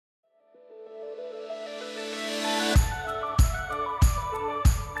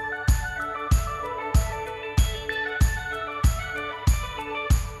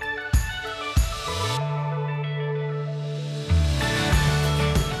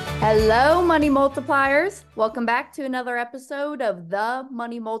Hello, Money Multipliers. Welcome back to another episode of the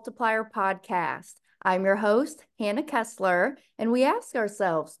Money Multiplier Podcast. I'm your host, Hannah Kessler, and we ask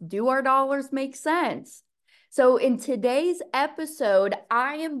ourselves, do our dollars make sense? So in today's episode,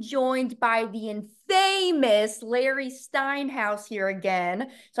 I am joined by the infamous Larry Steinhouse here again.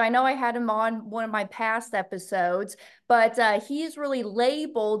 So I know I had him on one of my past episodes, but he is really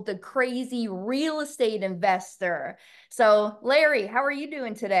labeled the crazy real estate investor. So Larry, how are you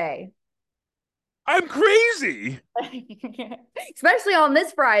doing today? I'm crazy. Especially on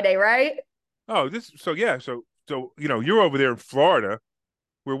this Friday, right? Oh, you're over there in Florida.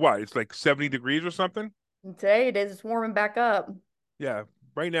 Where what? It's like 70 degrees or something? Today it is. It's warming back up Yeah.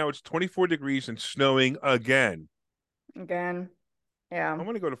 Right now it's 24 degrees and snowing again. again. Yeah. I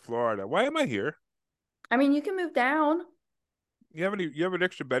want to go to Florida. Why am I here? I mean, you can move down. You have an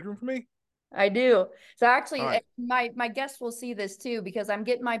extra bedroom for me? I do. So All actually, right. my guests will see this too because I'm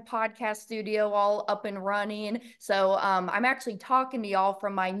getting my podcast studio all up and running. So I'm actually talking to y'all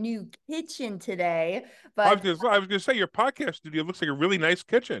from my new kitchen today. But I was gonna say your podcast studio looks like a really nice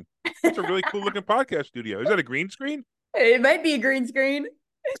kitchen. That's a really cool looking podcast studio. Is that a green screen? it might be a green screen.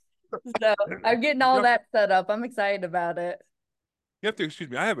 So I'm getting all You that set up. I'm excited about it. have to excuse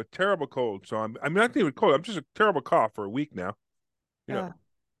me. I have a terrible cold, so I'm not even cold. I'm just a terrible cough for a week now. You know. Uh, I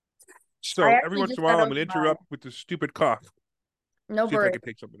So every actually once just in a got while I'm over gonna mine. interrupt with this stupid cough. No See if I worries. can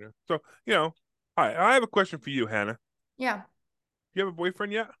take something there. So, hi, I have a question for you, Hannah. Yeah. Do you have a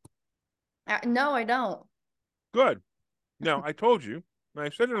boyfriend yet? No, I don't. Good. Now, I told you, and I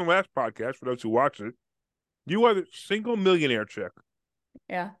said it in the last podcast for those who watched it, you are the single millionaire chick.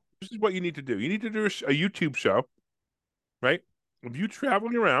 Yeah. This is what you need to do. You need to do a YouTube show, right? Of you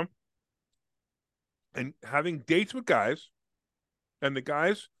traveling around and having dates with guys, and the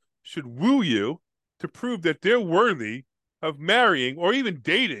guys should woo you to prove that they're worthy of marrying or even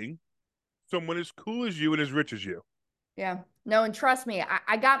dating someone as cool as you and as rich as you. Yeah. No, and trust me,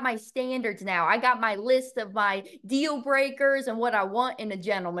 I got my standards now. I got my list of my deal breakers and what I want in a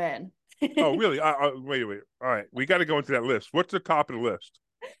gentleman. Oh, really? Wait. All right, we got to go into that list. What's the top of the list?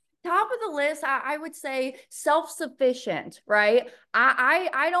 Top of the list, I would say self-sufficient, right?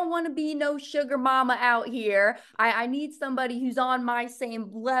 I don't want to be no sugar mama out here. I need somebody who's on my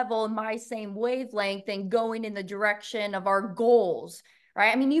same level, my same wavelength, and going in the direction of our goals.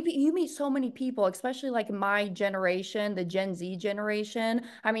 Right. I mean, you meet so many people, especially like my generation, the Gen Z generation.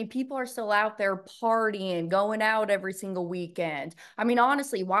 I mean, people are still out there partying, going out every single weekend. I mean,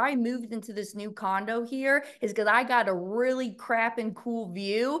 honestly, why I moved into this new condo here is because I got a really crap and cool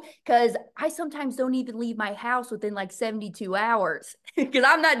view because I sometimes don't even leave my house within like 72 hours because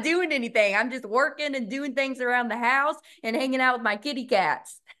I'm not doing anything. I'm just working and doing things around the house and hanging out with my kitty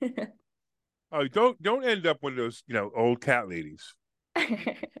cats. Oh, don't end up one of those old cat ladies.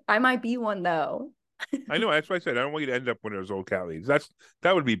 I might be one though. I know that's why I said I don't want you to end up one of those old cat ladies.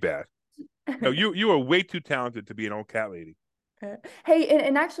 That would be bad. No, you are way too talented to be an old cat lady. Hey,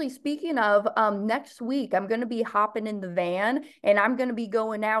 and actually speaking of, next week I'm going to be hopping in the van and I'm going to be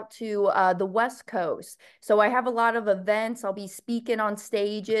going out to the West Coast. So I have a lot of events. I'll be speaking on That's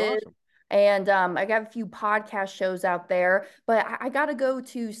stages awesome. and I got a few podcast shows out there, but I got to go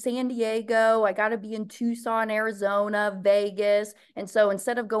to San Diego. I got to be in Tucson, Arizona, Vegas. And so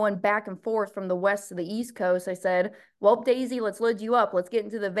instead of going back and forth from the West to the East Coast, I said, well, Daisy, let's load you up. Let's get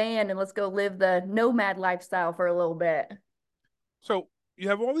into the van and let's go live the nomad lifestyle for a little bit. So you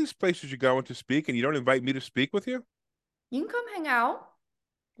have all these places you go in to speak, and you don't invite me to speak with you. You can come hang out.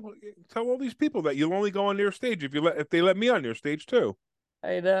 Well, tell all these people that you'll only go on their stage if they let me on their stage too.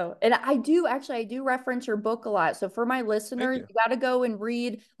 I know. And I do reference your book a lot. So for my Thank listeners, you. you got to go and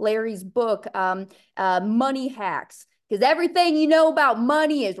read Larry's book, Money Hacks, because everything you know about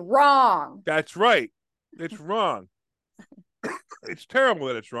money is wrong. That's right. It's wrong. It's terrible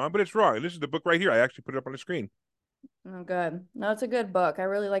that it's wrong, but it's wrong. And this is the book right here. I actually put it up on the screen. Oh, good. No, it's a good book. I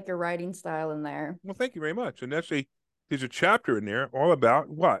really like your writing style in there. Well, thank you very much. And there's a chapter in there all about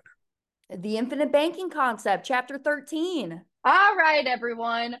what? The Infinite Banking Concept, Chapter 13. All right,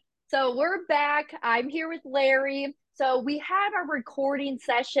 everyone. So we're back. I'm here with Larry. So we had our recording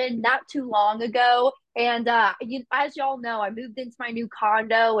session not too long ago. And as y'all know, I moved into my new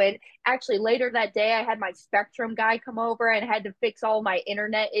condo. And actually, later that day, I had my Spectrum guy come over and had to fix all my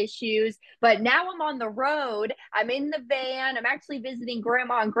internet issues. But now I'm on the road. I'm in the van. I'm actually visiting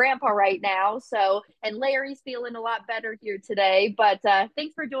Grandma and Grandpa right now. So, and Larry's feeling a lot better here today. But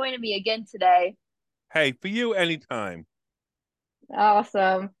thanks for joining me again today. Hey, for you anytime.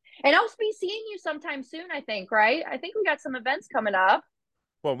 Awesome. And I'll be seeing you sometime soon, I think, right? I think we got some events coming up.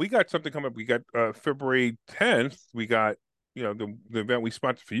 Well, we got something coming up. We got February 10th. We got the event we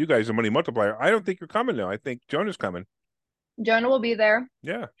sponsored for you guys, the Money Multiplier. I don't think you're coming though. I think Jonah's coming. Jonah will be there.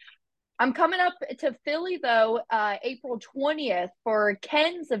 Yeah. I'm coming up to Philly though, April 20th for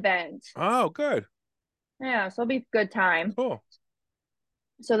Ken's event. Oh, good. Yeah, so it'll be a good time. Cool.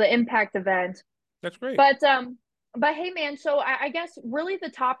 So the impact event. That's great. But hey man, so I guess really the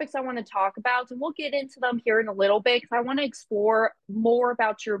topics I want to talk about, and we'll get into them here in a little bit because I want to explore more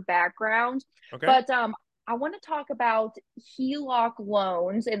about your background. Okay. But I want to talk about HELOC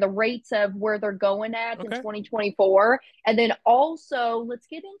loans and the rates of where they're going at in 2024. And then also let's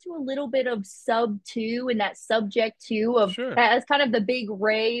get into a little bit of sub two and that subject two of as kind of the big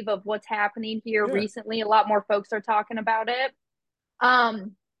rave of what's happening here recently. A lot more folks are talking about it.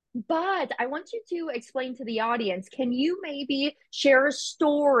 But I want you to explain to the audience, can you maybe share a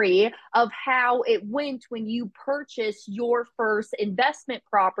story of how it went when you purchased your first investment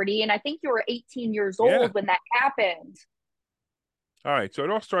property? And I think you were 18 years old when that happened. All right. So it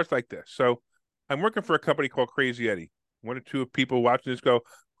all starts like this. So I'm working for a company called Crazy Eddie. One or two people watching this go,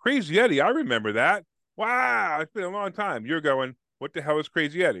 Crazy Eddie, I remember that. Wow, it's been a long time. You're going, what the hell is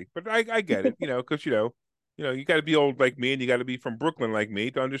Crazy Eddie? But I get it, because, you got to be old like me and you got to be from Brooklyn like me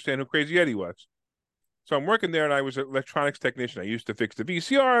to understand who Crazy Eddie was. So I'm working there and I was an electronics technician. I used to fix the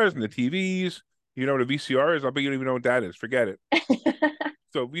VCRs and the TVs. You know what a VCR is? I bet you don't even know what that is. Forget it.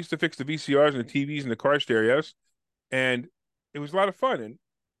 So we used to fix the VCRs and the TVs and the car stereos. And it was a lot of fun.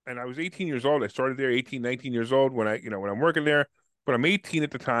 And I was 18 years old. I started there 18, 19 years old when I'm working there. But I'm 18 at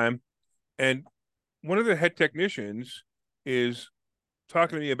the time. And one of the head technicians is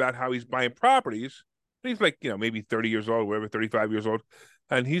talking to me about how he's buying properties. He's like, maybe 30 years old, whatever, 35 years old.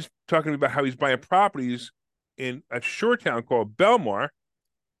 And he's talking to me about how he's buying properties in a shore town called Belmar.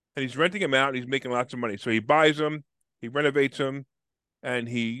 And he's renting them out and he's making lots of money. So he buys them, he renovates them, and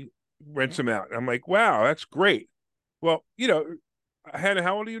he rents them out. And I'm like, wow, that's great. Well, Hannah,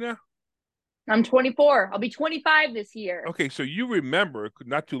 how old are you now? I'm 24. I'll be 25 this year. Okay, so you remember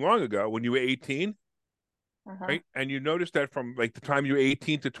not too long ago when you were 18, right? And you noticed that from like the time you were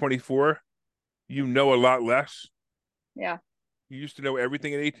 18 to 24, you know a lot less. Yeah. You used to know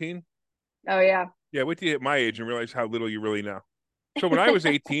everything at 18? Oh, yeah. Yeah, wait till you hit my age and realize how little you really know. So when I was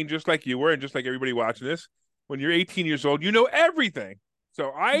 18, just like you were, and just like everybody watching this, when you're 18 years old, you know everything.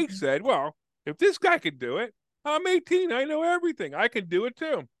 So I said, well, if this guy could do it, I'm 18. I know everything. I can do it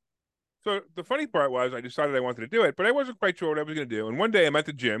too. So the funny part was I decided I wanted to do it, but I wasn't quite sure what I was going to do. And one day I'm at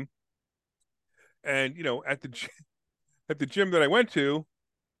the gym, and, at the gym that I went to,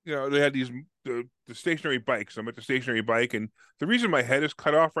 they had the stationary bikes. I'm at the stationary bike, and the reason my head is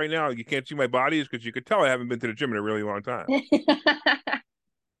cut off right now, you can't see my body, is because you could tell I haven't been to the gym in a really long time. You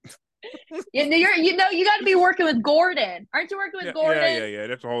got to be working with Gordon. Aren't you working with Gordon? Yeah.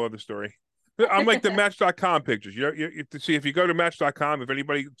 That's a whole other story. I'm like the Match.com pictures. You have to see, if you go to Match.com, if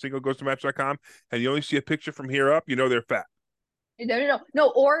anybody single goes to Match.com and you only see a picture from here up, they're fat.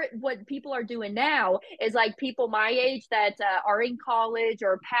 No. Or what people are doing now is like people my age that are in college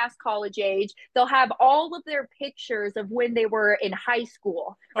or past college age. They'll have all of their pictures of when they were in high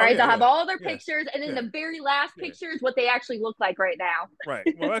school, right? They'll have all their pictures, and then the very last picture is what they actually look like right now. Right.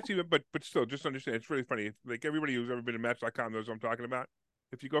 Well, that's even, but still, just understand, it's really funny. Like everybody who's ever been to Match.com knows what I'm talking about.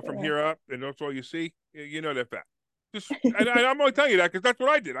 If you go from here up and that's all you see, they're fat. And I'm only telling you that because that's what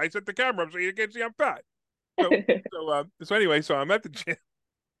I did. I set the camera up so you can't see I'm fat. So anyway, so I'm at the gym.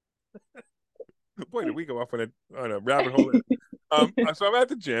 Boy, did we go off on a rabbit hole. So I'm at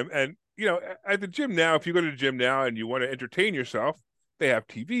the gym, and at the gym now, if you go to the gym now and you want to entertain yourself, they have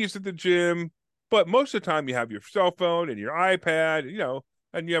TVs at the gym, but most of the time you have your cell phone and your iPad,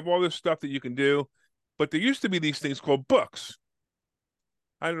 and you have all this stuff that you can do. But there used to be these things called books.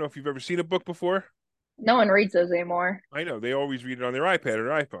 I don't know if you've ever seen a book before. No one reads those anymore. I know, they always read it on their iPad or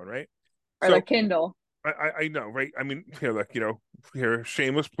their iPhone, right? Or their Kindle. I know, right? I mean, here,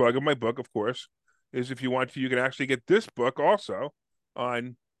 shameless plug of my book, of course, is if you want to, you can actually get this book also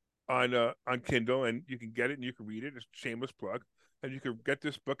on Kindle, and you can get it and you can read it. It's a shameless plug, and you can get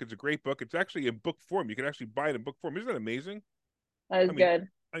this book. It's a great book. It's actually in book form. You can actually buy it in book form. Isn't that amazing? That is good.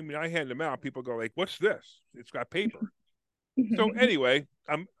 I mean, I hand them out. People go like, "What's this?" It's got paper. So anyway,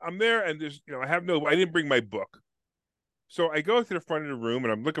 I'm there, and there's I didn't bring my book, so I go to the front of the room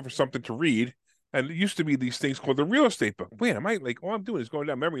and I'm looking for something to read. And it used to be these things called the real estate book. Man, am I like, all I'm doing is going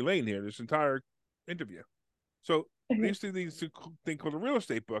down memory lane here, this entire interview. So there used to be this thing called the real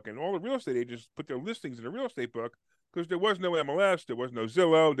estate book, and all the real estate agents put their listings in the real estate book because there was no MLS, there was no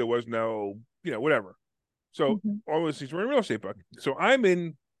Zillow, there was no, whatever. So all those things were in a real estate book. So I'm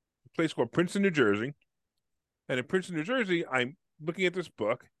in a place called Princeton, New Jersey. And in Princeton, New Jersey, I'm looking at this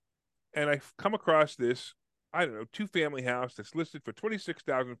book, and I come across this I don't know, 2-family house that's listed for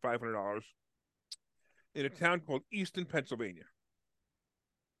 $26,500 in a town called Easton, Pennsylvania.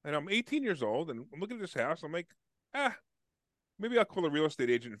 And I'm 18 years old, and I'm looking at this house. I'm like, maybe I'll call a real estate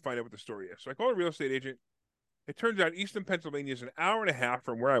agent and find out what the story is. So I call a real estate agent. It turns out Easton, Pennsylvania is an hour and a half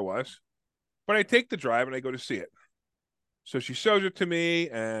from where I was, but I take the drive and I go to see it. So she shows it to me,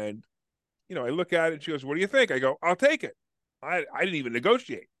 and I look at it. And she goes, "What do you think?" I go, "I'll take it." I didn't even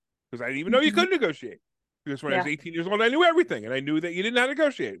negotiate because I didn't even know you could negotiate. Because when I was 18 years old, I knew everything, and I knew that you didn't know how to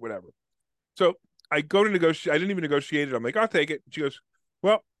negotiate, whatever. So I go to negotiate. I didn't even negotiate it. I'm like, "I'll take it." She goes,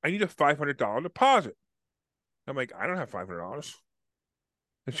 "Well, I need a $500 deposit." I'm like, "I don't have $500.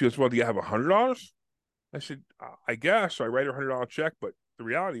 And she goes, "Well, do you have $100? I said, "I guess." So I write her $100 check, but the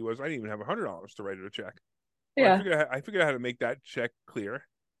reality was I didn't even have $100 to write her a check. Well, I figured out how to make that check clear.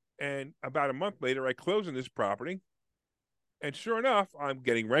 And about a month later, I close on this property. And sure enough, I'm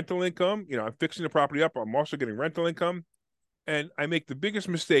getting rental income. I'm fixing the property up. I'm also getting rental income. And I make the biggest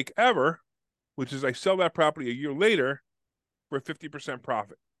mistake ever, which is I sell that property a year later for a 50%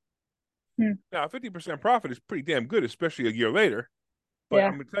 profit. Now, 50% profit is pretty damn good, especially a year later. But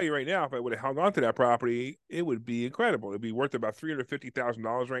I'm going to tell you right now, if I would have held on to that property, it would be incredible. It'd be worth about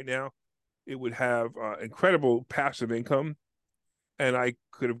 $350,000 right now. It would have incredible passive income. And I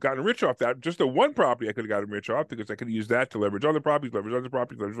could have gotten rich off that. Just the one property I could have gotten rich off because I could have used that to leverage other properties, leverage other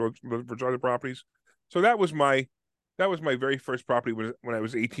properties. So that was my very first property when I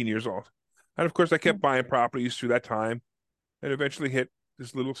was 18 years old. And of course, I kept buying properties through that time and eventually hit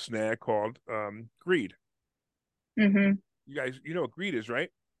this little snag called greed. Mm-hmm. You guys, you know what greed is, right?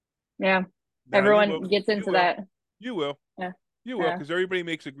 Yeah. Now, everyone gets into that. You will. Yeah. You will, because everybody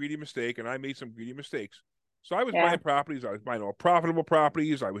makes a greedy mistake, and I made some greedy mistakes. So I was buying properties. I was buying all profitable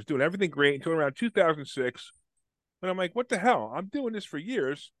properties. I was doing everything great until around 2006. And I'm like, what the hell? I'm doing this for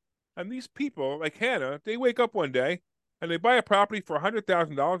years. And these people, like Hannah, they wake up one day and they buy a property for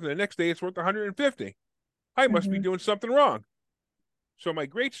 $100,000, and the next day it's worth $150,000. I must be doing something wrong. So my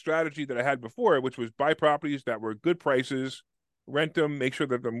great strategy that I had before, which was buy properties that were good prices, rent them, make sure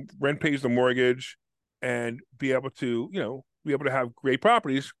that the rent pays the mortgage, and be able to have great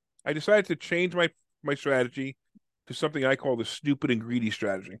properties. I decided to change my strategy to something I call the stupid and greedy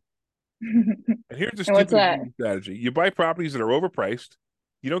strategy. And here's the stupid and greedy strategy. You buy properties that are overpriced.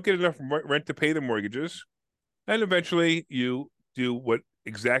 You don't get enough rent to pay the mortgages. And eventually you do what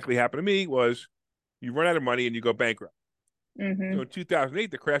exactly happened to me was you run out of money and you go bankrupt. So in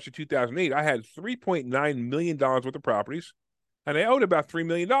 2008, the crash of 2008, I had $3.9 million worth of properties, and I owed about $3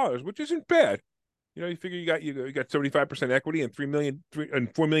 million, which isn't bad. You figure you got 75% equity and $4 million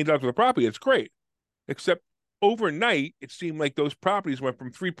worth of property. It's great. Except overnight, it seemed like those properties went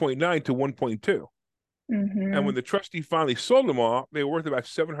from 3.9 to 1.2. And when the trustee finally sold them all, they were worth about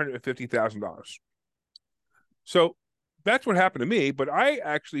 $750,000. So that's what happened to me. But I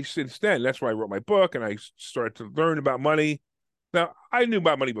actually, since then, that's why I wrote my book and I started to learn about money. Now, I knew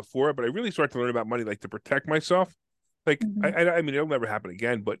about money before, but I really started to learn about money, like to protect myself. Like, I mean, it'll never happen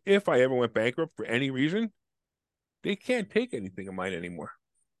again. But if I ever went bankrupt for any reason, they can't take anything of mine anymore,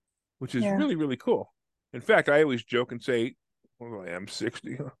 which is really, really cool. In fact, I always joke and say, well, I am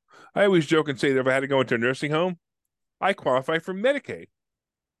 60. I always joke and say that if I had to go into a nursing home, I qualify for Medicaid.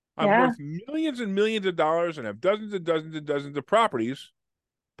 I'm worth millions and millions of dollars and have dozens and dozens and dozens of properties,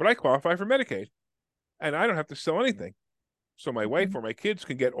 but I qualify for Medicaid. And I don't have to sell anything. So my wife or my kids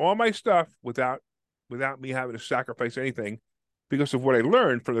can get all my stuff without me having to sacrifice anything because of what I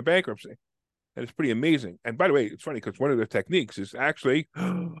learned from the bankruptcy. And it's pretty amazing. And by the way, it's funny because one of the techniques is actually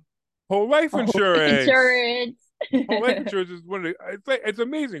whole life insurance. Whole life insurance is it's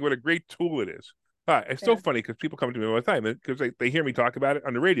amazing what a great tool it is. It's so funny because people come to me all the time because they hear me talk about it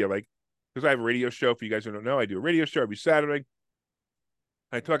on the radio. Like, because I have a radio show, for you guys who don't know, I do a radio show every Saturday.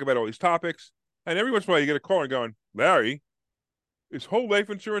 I talk about all these topics. And every once in a while you get a call and going, Larry, is whole life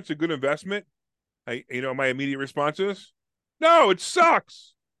insurance a good investment? My immediate response is, no, it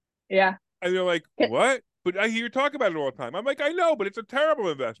sucks. Yeah. And they're like, what? But I hear you talk about it all the time. I'm like, I know, but it's a terrible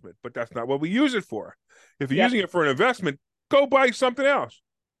investment. But that's not what we use it for. If you're using it for an investment, go buy something else.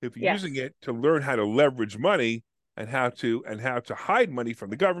 If you're using it to learn how to leverage money and how to hide money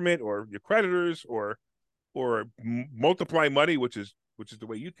from the government or your creditors or multiply money, which is the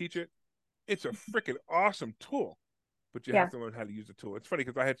way you teach it, it's a freaking awesome tool. But you have to learn how to use the tool. It's funny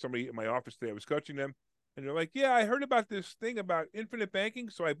because I had somebody in my office today. I was coaching them, and they're like, "Yeah, I heard about this thing about infinite banking,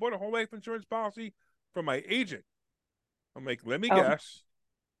 so I bought a whole life insurance policy from my agent." I'm like, "Let me guess.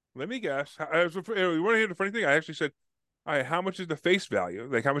 Let me guess." You want to hear the funny thing? I actually said, "All right, how much is the face value?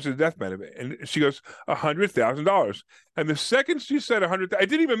 Like, how much is the death benefit?" And she goes, $100,000. And the second she said 100,000, it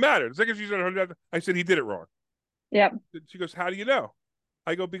didn't even matter. The second she said 100,000, I said he did it wrong. Yep. She goes, how do you know?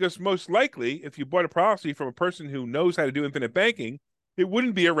 I go, because most likely, if you bought a policy from a person who knows how to do infinite banking, it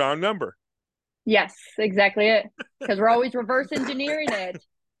wouldn't be a round number. Yes, exactly it. Because we're always reverse engineering it.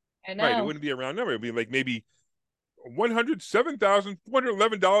 I Right. It know. wouldn't be a round number. It'd be like maybe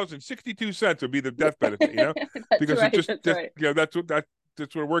 $107,411.62 would be the death benefit, That's because it right. just, That's just, right. that's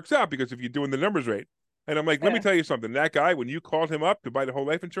what it works out, because if you're doing the numbers right. And I'm like, let me Yeah. tell you something. That guy, when you called him up to buy the whole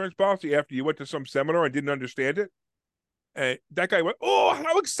life insurance policy after you went to some seminar and didn't understand it, and that guy went, oh,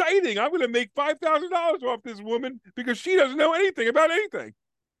 how exciting. I'm going to make $5,000 off this woman because she doesn't know anything about anything.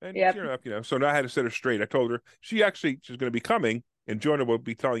 And Yep. sure enough, so now I had to set her straight. I told her she's going to be coming, and Jonah will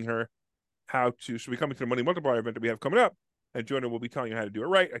be telling her she'll be coming to the money multiplier event that we have coming up, and Jonah will be telling her how to do it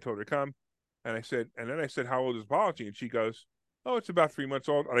right. I told her to come, and then I said, how old is the policy? And she goes, oh, it's about 3 months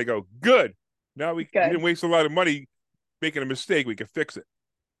old. And I go, good. Now we Good. didn't waste a lot of money making a mistake. We can fix it.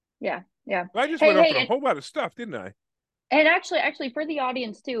 Yeah. Yeah. But I just Hey, went off hey, on a whole lot of stuff, didn't I? and actually, for the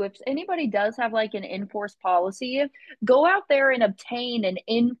audience too, if anybody does have like an in-force policy, go out there and obtain an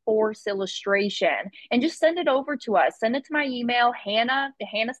in-force illustration and just send it over to us. Send it to my email, Hannah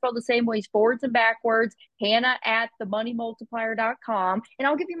spelled the same ways, forwards and backwards, Hannah at themoneymultiplier.com, and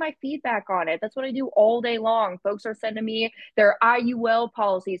I'll give you my feedback on it. That's what I do all day long. Folks are sending me their IUL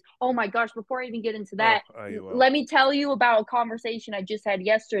policies. Oh my gosh, before I even get into Oh, that, IUL. let me tell you about a conversation I just had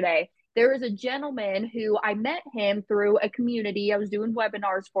yesterday. There is a gentleman who I met him through a community. I was doing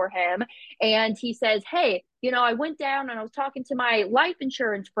webinars for him. And he says, hey, I went down and I was talking to my life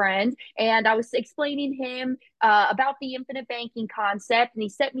insurance friend and I was explaining him about the infinite banking concept. And he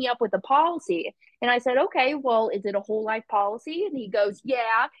set me up with a policy. And I said, okay, well, is it a whole life policy? And he goes,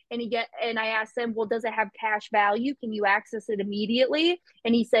 yeah. And I asked him, well, does it have cash value? Can you access it immediately?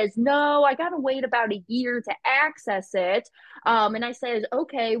 And he says, no, I got to wait about a year to access it. And I said,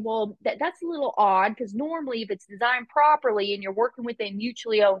 okay, well, that's a little odd because normally, if it's designed properly and you're working with a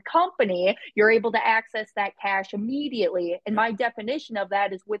mutually owned company, you're able to access that cash immediately. And Yep. my definition of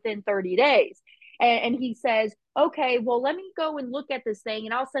that is within 30 days. And he says, okay, well, let me go and look at this thing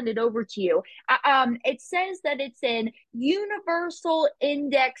and I'll send it over to you. It says that it's in universal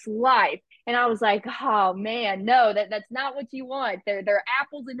index life. And I was like, oh man, no, that's not what you want. They're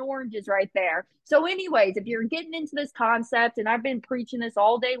apples and oranges right there. So, anyways, if you're getting into this concept, and I've been preaching this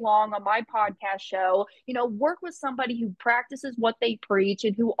all day long on my podcast show, work with somebody who practices what they preach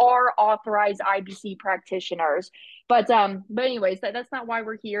and who are authorized IBC practitioners. But anyways, that's not why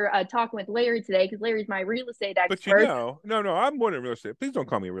we're here talking with Larry today, because Larry's my real estate But expert. no, I'm more than real estate. Please don't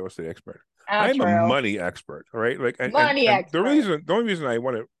call me a real estate expert. Oh, I'm a true. money expert. All right. Like, Money and expert. the only reason I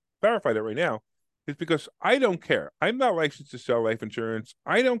want to clarify that right now is because I don't care. I'm not licensed to sell life insurance.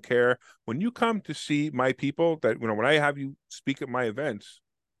 I don't care. When you come to see my people, that when I have you speak at my events,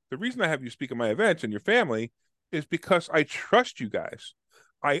 the reason I have you speak at my events and your family is because I trust you guys.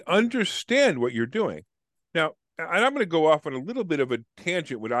 I understand what you're doing. Now, and I'm going to go off on a little bit of a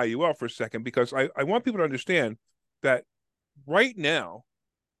tangent with IUL for a second, because I want people to understand that right now,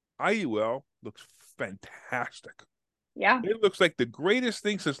 IUL looks fantastic. Yeah. It looks like the greatest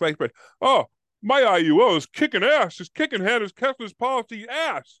thing since sliced bread. Oh, my IUL is kicking ass. It's kicking Hannah's Kessler's policy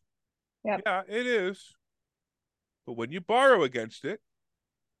ass. Yep. Yeah, it is. But when you borrow against it,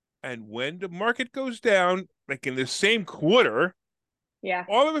 and when the market goes down, like in the same quarter, Yeah.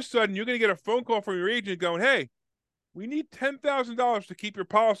 all of a sudden you're going to get a phone call from your agent going, hey, we need $10,000 to keep your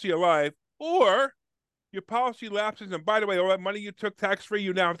policy alive, or your policy lapses. And by the way, all that money you took tax-free,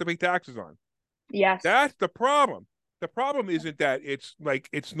 you now have to pay taxes on. Yes. That's the problem. The problem isn't that it's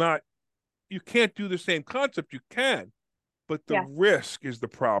not, you can't do the same concept. You can, but the Yes. risk is the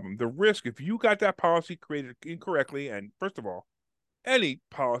problem. The risk, if you got that policy created incorrectly, and first of all, any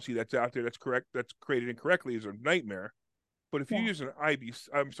policy that's out there that's created incorrectly is a nightmare. But if you Yeah. use an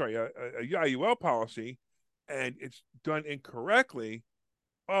a IUL policy and it's done incorrectly,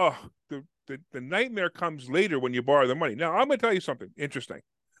 oh, the nightmare comes later when you borrow the money. Now, I'm going to tell you something interesting.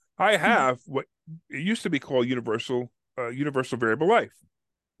 I have what it used to be called universal variable life,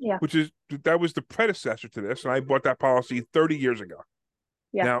 Yeah. that was the predecessor to this, and I bought that policy 30 years ago.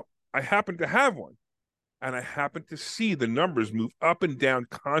 Yeah. Now, I happen to have one, and I happen to see the numbers move up and down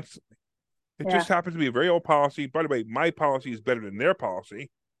constantly. It Yeah. just happens to be a very old policy. By the way, my policy is better than their policy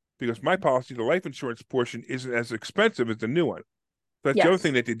because my policy, the life insurance portion, isn't as expensive as the new one. That's the other Yes.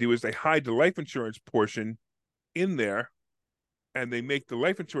 thing that they do is they hide the life insurance portion in there, and they make the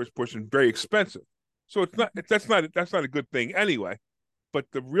life insurance portion very expensive. So that's not a good thing anyway. But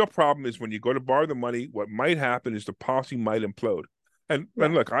the real problem is when you go to borrow the money, what might happen is the policy might implode. And Yeah.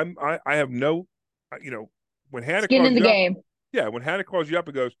 look, I have no, when Hannah Skin calls in the you up, game. yeah, when Hannah calls you up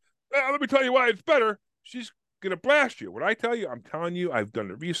and goes, let me tell you why it's better. She's going to blast you. What I tell you, I'm telling you, I've done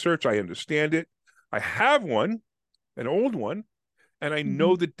the research. I understand it. I have one, an old one, and I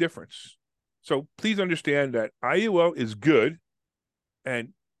know the difference. So please understand that IUL is good, and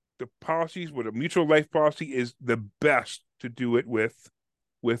the policies with a mutual life policy is the best to do it with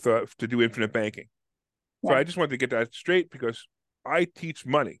to do infinite banking. So Yeah. I just wanted to get that straight because I teach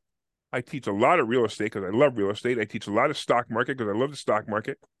money. I teach a lot of real estate because I love real estate. I teach a lot of stock market because I love the stock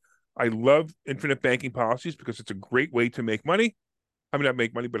market. I love infinite banking policies because it's a great way to make money. I mean, not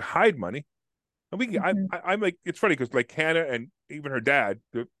make money, but hide money. And we can, I'm like, it's funny because like Hannah and even her dad,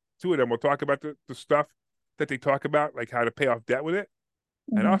 the two of them will talk about the stuff that they talk about, like how to pay off debt with it.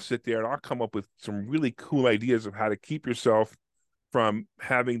 And I'll sit there and I'll come up with some really cool ideas of how to keep yourself from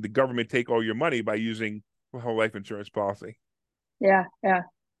having the government take all your money by using a whole life insurance policy. Yeah, yeah.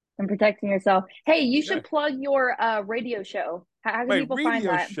 And protecting yourself. Hey, you Yeah. should plug your radio show. How can My people find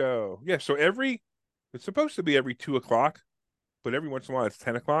radio that? show. Yeah. So it's supposed to be every 2 o'clock, but every once in a while it's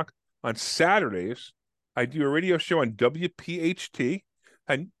 10 o'clock. On Saturdays, I do a radio show on WPHT,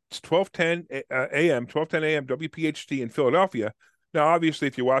 and it's 1210 a.m., 1210 a.m. WPHT in Philadelphia. Now, obviously,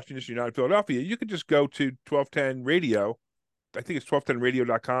 if you're watching this, you're not in Philadelphia, you can just go to 1210 Radio. I think it's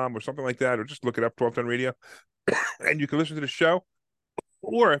 1210radio.com or something like that, or just look it up, 1210 Radio, and you can listen to the show.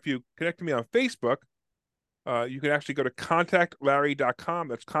 Or if you connect to me on Facebook, you can actually go to contactlarry.com.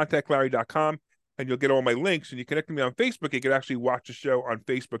 That's contactlarry.com, and you'll get all my links. And you connect to me on Facebook, you can actually watch the show on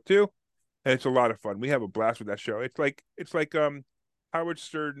Facebook too, and it's a lot of fun. We have a blast with that show. It's like Howard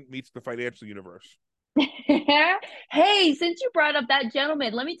Stern meets the financial universe. Hey, since you brought up that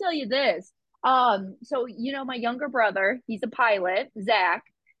gentleman, let me tell you this. So my younger brother, he's a pilot, Zach.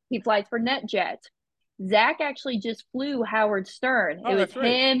 He flies for NetJet. Zach actually just flew Howard Stern. Oh, It was that's right.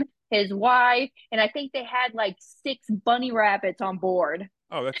 him, his wife, and I think they had like 6 bunny rabbits on board.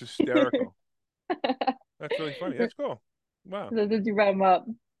 Oh, that's hysterical. That's really funny. That's cool. Wow, So since you brought him up.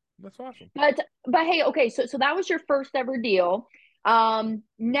 that's awesome. But hey, okay, so that was your first ever deal.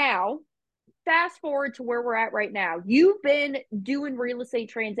 Now fast forward to where we're at right now. You've been doing real estate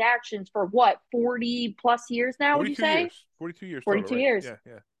transactions for what, 40 plus years now, would you 42 say? years. 42 years total, 42 right? years. Yeah,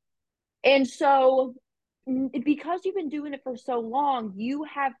 yeah. And so because you've been doing it for so long, you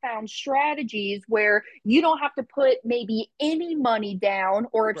have found strategies where you don't have to put maybe any money down,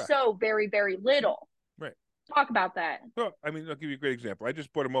 or if Correct. so, very, very little. Right. Talk about that. So, I mean, I'll give you a great example. I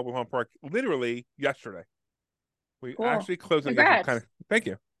just bought a mobile home park literally yesterday. We Cool. actually closed on yesterday. Congrats. Thank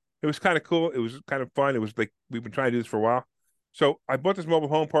you. It was kind of cool. It was kind of fun. It was like we've been trying to do this for a while. So I bought this mobile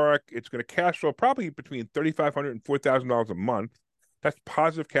home park. It's going to cash flow probably between $3,500 and $4,000 a month. That's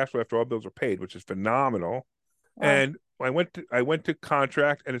positive cash flow after all bills are paid, which is phenomenal. Wow. And I went to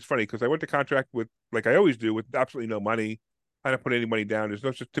contract, and it's funny because I went to contract with, like I always do, with absolutely no money. I don't put any money down.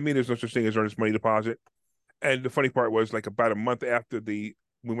 To me, there's no such thing as earnest money deposit. And the funny part was, like, about a month after we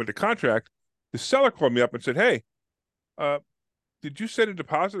went to contract, the seller called me up and said, "Hey, did you send a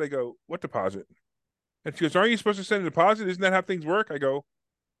deposit?" I go, "What deposit?" And she goes, "Aren't you supposed to send a deposit? Isn't that how things work?" I go,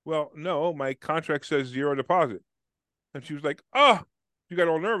 "Well, no, my contract says zero deposit." And she was like, "Oh," she got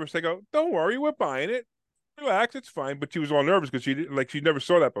all nervous. I go, "Don't worry, we're buying it. Relax, it's fine." But she was all nervous because she never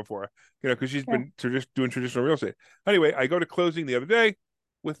saw that before, because she's been just doing traditional real estate. Anyway, I go to closing the other day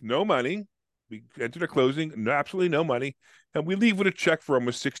with no money. We enter the closing, absolutely no money, and we leave with a check for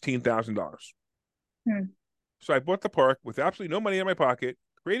almost $16,000. So I bought the park with absolutely no money in my pocket,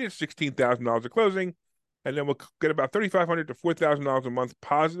 created $16,000 of closing, and then we'll get about $3,500 to $4,000 a month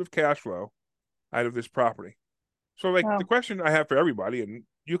positive cash flow out of this property. So, like, the question I have for everybody, and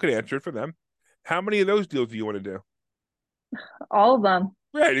you can answer it for them: how many of those deals do you want to do? All of them.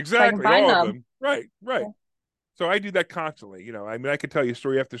 Right, exactly, all of them. Right. Yeah. So I do that constantly. I mean, I could tell you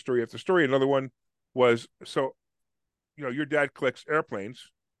story after story after story. Another one was, so, your dad collects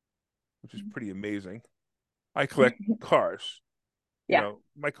airplanes, which is pretty amazing. I collect cars. Yeah.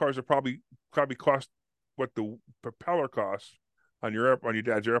 My cars are probably cost what the propeller costs on your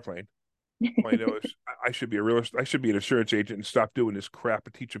dad's airplane. All I know is I should be a realist. I should be an insurance agent and stop doing this crap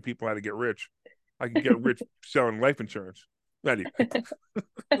of teaching people how to get rich. I can get rich selling life insurance. Anyway.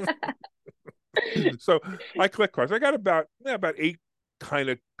 So I collect cars. I got about 8 kind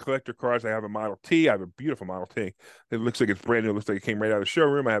of collector cars. I have a Model T. I have a beautiful Model T. It looks like it's brand new. It looks like it came right out of the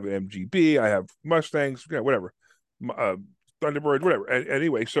showroom. I have an MGB. I have Mustangs. Whatever. Thunderbird. Whatever.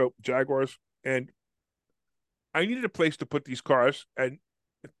 Anyway, so Jaguars, and I needed a place to put these cars, and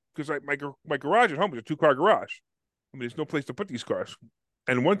because my garage at home is a 2-car garage. I mean, there's no place to put these cars.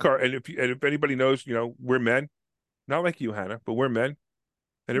 And one car, and if anybody knows, we're men, not like you, Hannah, but we're men,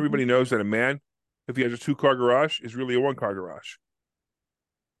 and everybody knows that a man, if he has a 2-car garage, is really a 1-car garage.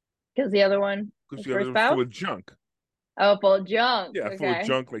 Because the other one because is the for a other was full spouse? of junk. Oh, full of junk. Yeah, full of Okay.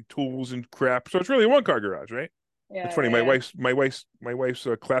 junk like tools and crap. So it's really a one-car garage, right? It's Yeah, funny. yeah, My yeah. wife's my wife's my wife's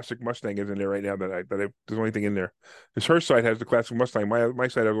classic Mustang is in there right now. There's the only thing in there. Because her side has the classic Mustang. My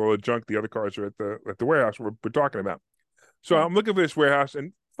side has all the junk. The other cars are at the warehouse we're talking about. So Yeah. I'm looking for this warehouse.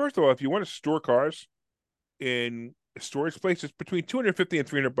 And first of all, if you want to store cars in a storage place, it's between 250 and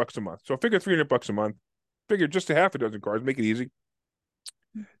 $300 a month. So figure $300 a month. Figure just a half a dozen cars. Make it easy.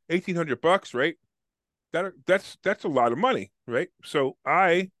 $1,800, right? That's a lot of money, right? So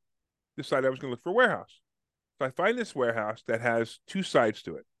I decided I was going to look for a warehouse. So I find this warehouse that has two sides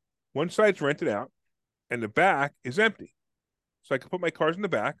to it. One side's rented out, and the back is empty. So I can put my cars in the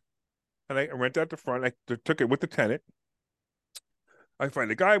back, and I rent out the front. I took it with the tenant. I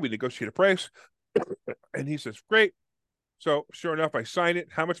find a guy. We negotiate a price, and he says, "Great." So sure enough, I sign it.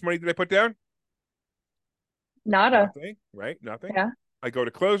 How much money did I put down? Nada. Nothing, right? Nothing. Yeah. I go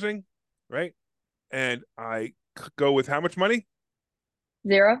to closing, right? And I go with how much money?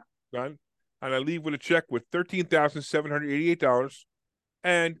 Zero. Done. And I leave with a check with $13,788,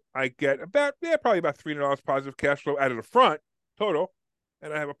 and I get probably about $300 positive cash flow out of the front total,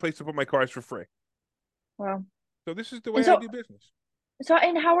 and I have a place to put my cars for free. Wow. So this is the And way I so, do business.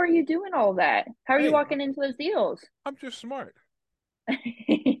 and how are you doing all that? How are you Hey, walking into those deals? I'm just smart.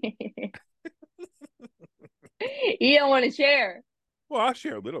 You don't want to share. Well, I'll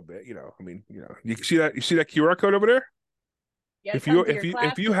share a little bit. I mean, you see that QR code over there. You got to If you come to if your you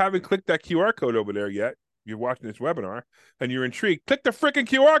if you classes. haven't clicked that QR code over there yet, you're watching this webinar and you're intrigued. Click the freaking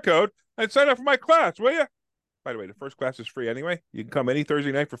QR code and sign up for my class, will you? By the way, the first class is free anyway. You can come any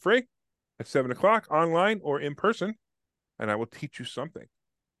Thursday night for free at 7 o'clock, online or in person, and I will teach you something.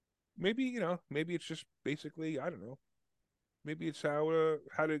 Maybe it's just basically, I don't know. Maybe it's how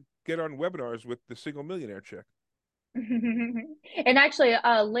to get on webinars with the single millionaire chick. And actually,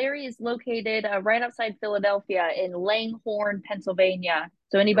 Larry is located right outside Philadelphia in Langhorne, Pennsylvania.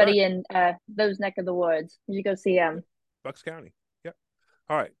 So anybody Correct. in those neck of the woods, you go see Yep. him. Bucks County. Yep.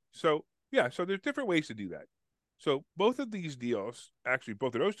 All right. So yeah, so there's different ways to do that. So both of these deals, actually,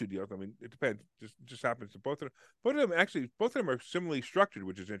 both of those two deals, I mean, it depends. Just happens to both of them are similarly structured,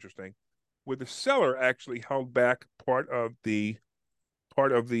 which is interesting. Where the seller actually held back part of the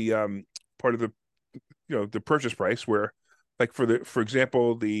part of the the purchase price. Where, like for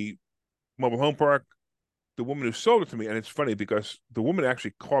example, the mobile home park, the woman who sold it to me, and it's funny because the woman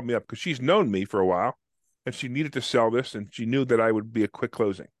actually called me up because she's known me for a while, and she needed to sell this, and she knew that I would be a quick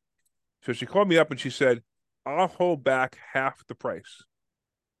closing. So she called me up and she said, "I'll hold back half the price."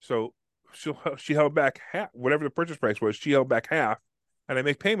 So she held back half, whatever the purchase price was. She held back half, and I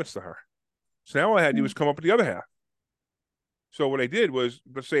make payments to her. So now all I had to do was come up with the other half. So what I did was,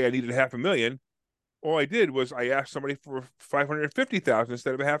 let's say I needed $500,000. All I did was I asked somebody for 550,000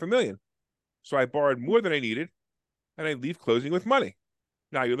 instead of $500,000. So I borrowed more than I needed, and I leave closing with money.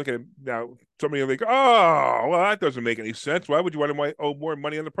 Now you're looking at somebody will like, oh, well, that doesn't make any sense. Why would you want to owe more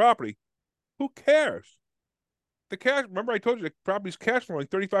money on the property? Who cares? The cash. Remember, I told you the property's cash flowing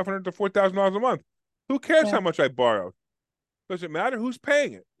 $3,500 to $4,000 a month. Who cares Yeah, how much I borrowed? Does it matter who's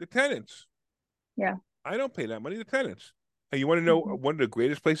paying it? The tenants. yeah. I don't pay that money. The tenants. And you want to know Mhm. one of the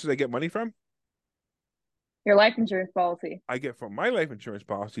greatest places I get money from? Your life insurance policy. I get from my life insurance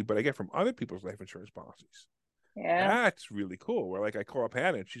policy, but I get from other people's life insurance policies. Yeah. That's really cool. Where like I call up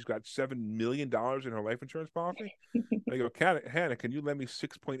Hannah and she's got $7 million in her life insurance policy. And I go, Hannah, can you lend me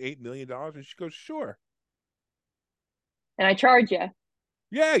 $6.8 million? And she goes, sure. And I charge you.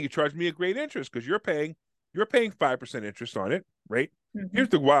 Yeah, you charge me a great interest because you're paying 5% interest on it, right? Hmm. Here's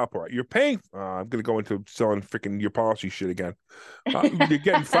the wild part. You're paying. I'm going to go into selling freaking your policy shit again. You're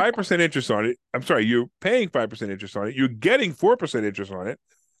getting 5% interest on it. I'm sorry, you're paying 5% interest on it. You're getting 4% interest on it.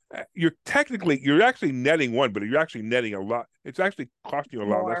 You're actually netting one, but you're actually netting a lot. It's actually costing you a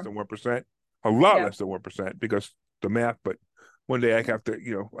lot less More. than 1%, a lot Yeah. less than 1% because the math. But one day I have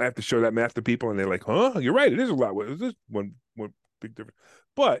to show that math to people, and they're like, "Huh, you're right. It is a lot. Is this one big difference?"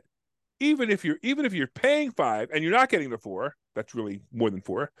 But even if you're paying 5 and you're not getting the 4, that's really more than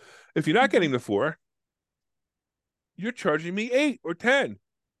 4. If you're not Hmm. getting the 4, you're charging me 8 or 10.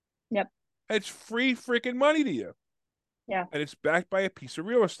 Yep. It's free freaking money to you. Yeah. And it's backed by a piece of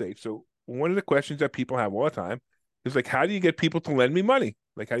real estate. So one of the questions that people have all the time is like, how do you get people to lend me money?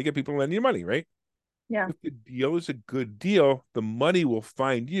 Like, how do you get people to lend you money, right? Yeah. If the deal is a good deal, the money will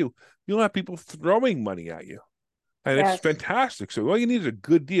find you. You'll have people throwing money at you. And it's Yes. fantastic. So all you need is a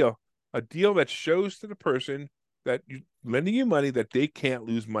good deal, a deal that shows to the person that you lending you money that they can't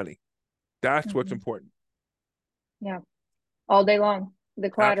lose money. That's what's Hmm. important. Yeah. All day long. The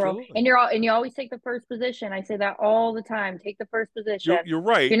collateral. Absolutely. And you always take the first position. I say that all the time. Take the first position. You're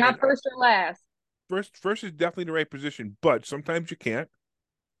right. You're And not first or last. first is definitely the right position, but sometimes you can't.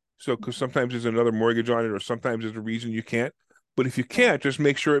 So, because sometimes there's another mortgage on it, or sometimes there's a reason you can't. But if you Yeah. can't, just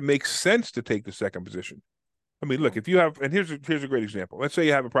make sure it makes sense to take the second position. I mean, look, Yeah. if you have, and here's a great example. Let's say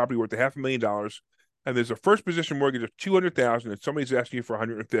you have a property worth $500,000, and there's a first position mortgage of 200,000, and somebody's asking you for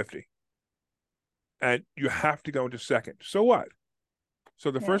 150, and you have to go into second. So what?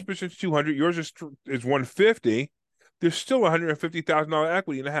 So the Yeah. first position's 200, yours is 150. There's still $150,000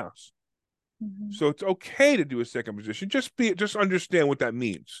 equity in the house. Mm-hmm. So it's okay to do a second position. Just understand what that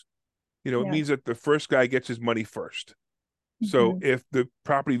means. It Yeah. means that the first guy gets his money first. So Mm-hmm. if the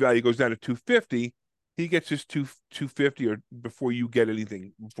property value goes down to 250, he gets his 250 or before you get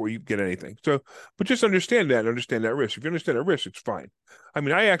anything. So, but just understand that risk. If you understand that risk, it's fine. I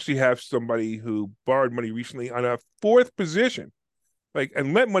mean, I actually have somebody who borrowed money recently on a fourth position, like,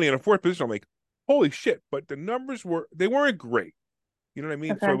 and lent money on a fourth position. I'm like, holy shit! But the numbers they weren't great. You know what I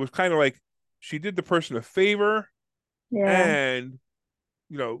mean? So Okay. it was kind of like she did the person a favor Yeah. and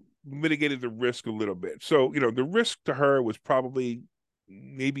mitigated the risk a little bit. So, the risk to her was probably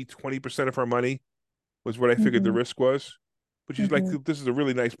maybe 20% of her money was what I figured the Mm-hmm. risk was. But she's like, Mm-hmm. this is a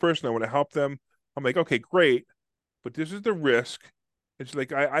really nice person. I want to help them. I'm like, okay, great. But this is the risk. And she's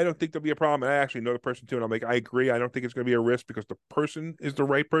like, I don't think there'll be a problem. And I actually know the person too. And I'm like, I agree. I don't think it's going to be a risk because the person is the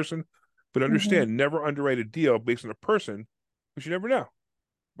right person. But Mm-hmm. understand, never underwrite a deal based on a person because you never know.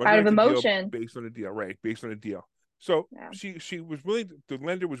 Out of Underwrite the deal emotion. based on a deal, right? Based on a deal. So Yeah. she was willing. The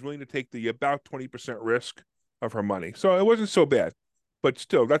lender was willing to take the about 20% risk of her money. So it wasn't so bad, but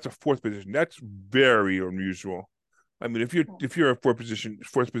still, that's a fourth position. That's very unusual. I mean, if you're a fourth position,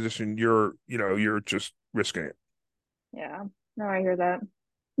 you're just risking it. Yeah. No, I hear that.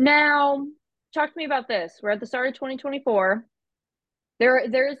 Now, talk to me about this. We're at the start of 2024.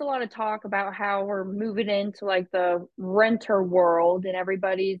 There is a lot of talk about how we're moving into like the renter world and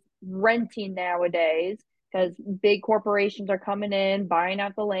everybody's renting nowadays because big corporations are coming in, buying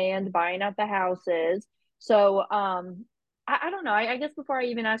out the land, buying out the houses. So, I don't know. I guess before I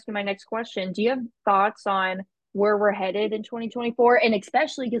even ask you my next question, do you have thoughts on where we're headed in 2024? And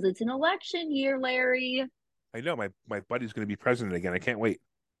especially because it's an election year, Larry. I know my buddy's going to be president again. I can't wait.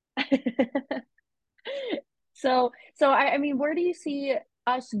 I mean, where do you see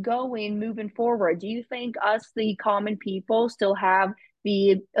us going moving forward? Do you think us, the common people, still have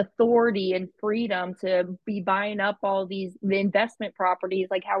the authority and freedom to be buying up all these investment properties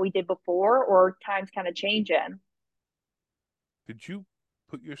like how we did before, or times kind of changing? Did you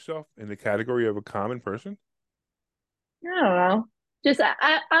put yourself in the category of a common person? I don't know. Just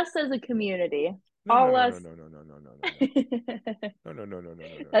us as a community, No, no, all no, no, us. no, no, no, no, no, no, no, no, no, no, no, no, no, no,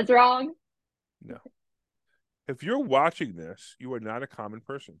 no, That's wrong. no. If you're watching this, you are not a common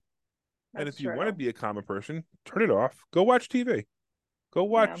person. And That's if you want to true. be a common person, turn it off. Go watch TV. Go Yeah.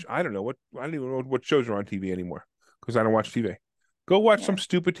 watch, I don't know I don't even know what shows are on TV anymore because I don't watch TV. Go watch Yeah. some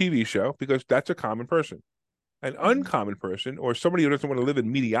stupid TV show because that's a common person. An Mhm. uncommon person or somebody who doesn't want to live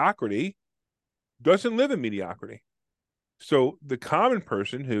in mediocrity doesn't live in mediocrity. So the common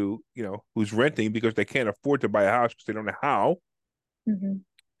person who's renting because they can't afford to buy a house because they don't know how. Mhm.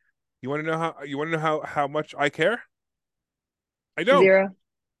 You want to know how much I care? I don't. Zero.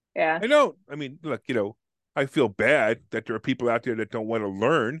 Yeah. I don't. I mean, look, I feel bad that there are people out there that don't want to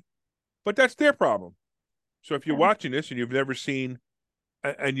learn, but that's their problem. So if you're Yeah. watching this and you've never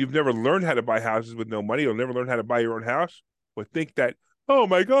learned how to buy houses with no money, you'll never learn how to buy your own house, or think that, oh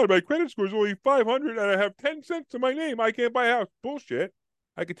my God, my credit score is only 500 and I have 10 cents to my name. I can't buy a house. Bullshit.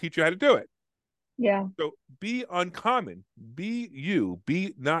 I could teach you how to do it. Yeah. So be uncommon. Be you.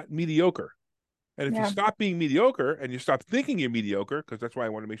 Be not mediocre. And if you Yeah. stop being mediocre and you stop thinking you're mediocre, because that's why I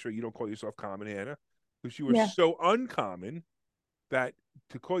want to make sure you don't call yourself common, Hannah, because you are Yeah. so uncommon that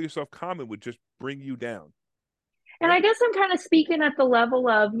to call yourself common would just bring you down. And I Right? guess I'm kind of speaking at the level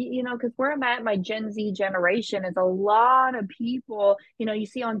of, because where I'm at, my Gen Z generation is a lot of people, you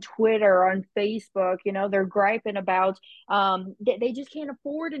see on Twitter, on Facebook, they're griping about they just can't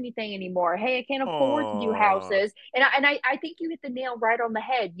afford anything anymore. Hey, I can't afford to do Oh, houses. And I think you hit the nail right on the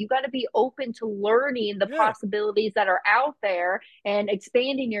head. You got to be open to learning the yeah. possibilities that are out there and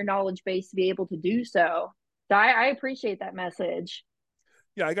expanding your knowledge base to be able to do so. So I appreciate that message.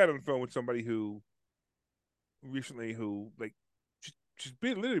 Yeah, I got on the phone with somebody who recently like she's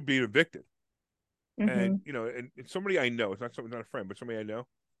literally being evicted. And Hmm. and somebody I know, it's not a friend, but somebody I know,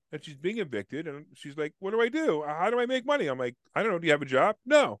 and she's being evicted, and she's like, "What do I do? How do I make money?" I'm like, "I don't know. Do you have a job?"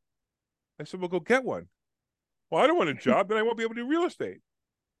 No. I said, "Well, go get one." Well, I don't want a job, then I won't be able to do real estate.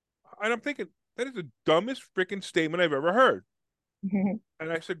 And I'm thinking that is the dumbest freaking statement I've ever heard.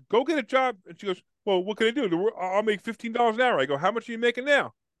 And I said, go get a job. And she goes, well, what can I do? I'll make $15 an hour. I go, how much are you making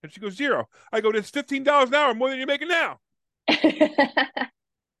now? And she goes, zero. I go, that's $15 an hour more than you're making now.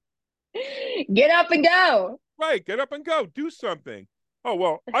 Get up and go. Right. Get up and go. Do something. Oh,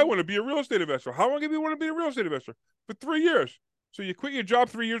 well, I want to be a real estate investor. How long have you wanted to be a real estate investor? For 3 years. So you quit your job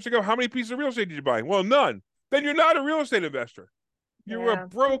 3 years ago. How many pieces of real estate did you buy? Well, none. Then you're not a real estate investor. You're a Yeah.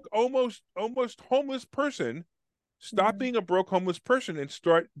 broke, almost homeless person. Stop being a broke homeless person and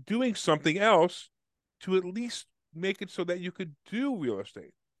start doing something else to at least make it so that you could do real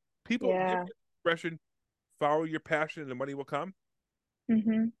estate. People give Yeah. the expression, follow your passion and the money will come.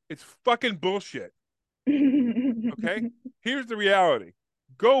 Hmm. It's fucking bullshit. Okay? Here's the reality.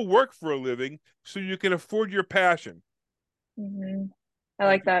 Go work for a living so you can afford your passion. Hmm. I And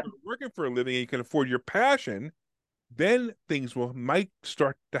like if you're that. working for a living and you can afford your passion, then things might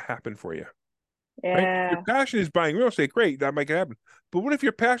start to happen for you. Right? If your Yeah. passion is buying real estate, great, that might happen. But what if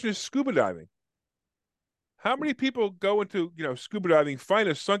your passion is scuba diving? How many people go into, scuba diving, find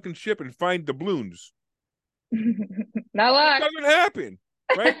a sunken ship and find doubloons? Not a It lot. doesn't happen,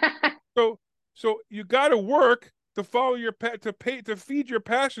 right? So you got to work to follow your to feed your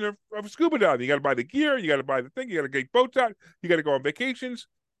passion of scuba diving. You got to buy the gear, you got to buy the thing, you got to get boats out, you got to go on vacations.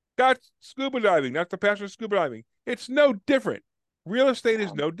 That's scuba diving. That's the passion of scuba diving. It's no different. Real estate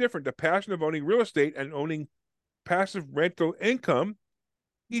is no different. The passion of owning real estate and owning passive rental income,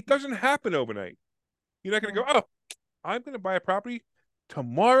 it doesn't happen overnight. You're not going to go, oh, I'm going to buy a property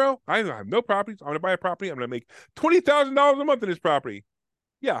tomorrow. I have no properties. I'm going to buy a property. I'm going to make $20,000 a month in this property.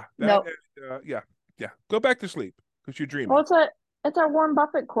 Yeah, No. yeah. Go back to sleep because you're Well, dreaming. it's a Warren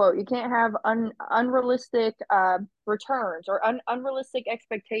Buffett quote. You can't have unrealistic returns or unrealistic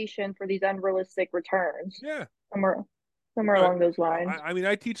expectation for these unrealistic returns. Yeah. Somewhere somewhere Uh, along those lines. I mean,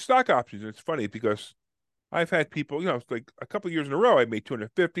 I teach stock options. It's funny because I've had people, it's like a couple of years in a row, I made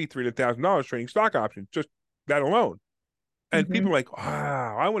 $250,000, $300,000 trading stock options, just that alone. And Hmm. people are like,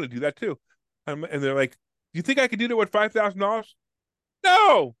 wow, I want to do that too. And they're like, do you think I could do that with $5,000?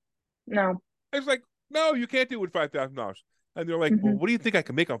 No. No. It's like, no, you can't do it with $5,000. And they're like, well, Hmm. what do you think I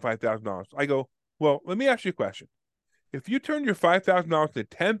can make on $5,000? I go, well, let me ask you a question. If you turn your $5,000 to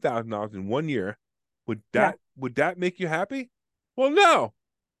 $10,000 in 1 year, Yeah. would that make you happy? Well, no.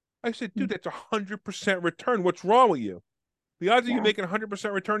 I said, dude, that's 100% return. What's wrong with you? The odds of you Yeah. making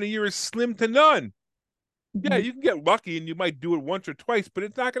 100% return a year is slim to none. Yeah, Hmm. you can get lucky and you might do it once or twice, but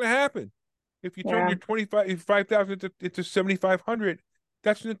it's not going to happen. If you turn Yeah. your 25,000 into 7,500,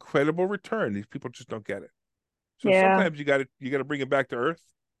 that's an incredible return. These people just don't get it. So Yeah. sometimes you got to bring it back to earth.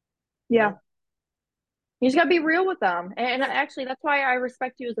 You Yeah. know? You just gotta be real with them. And Yeah. actually that's why I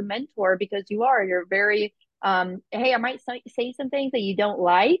respect you as a mentor because you're very hey, I might say some things that you don't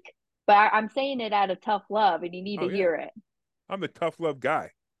like, but I'm saying it out of tough love and you need Oh to yeah. hear I'm the tough love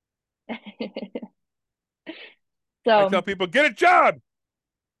guy. it. I tell So, people, get a job.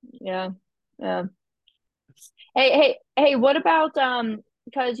 yeah. Yeah. Hey, what about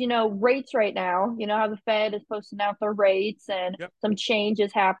because rates right now, how the Fed is posting out their rates and Yep. some change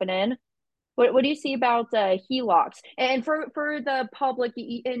is happening. What do you see about HELOCs? And for the public,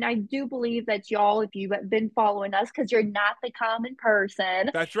 and I do believe that y'all, if you've been following us, because you're not the common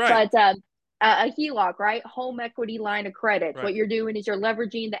person, That's right. but a HELOC, right? Home equity line of credit. Right. What you're doing is you're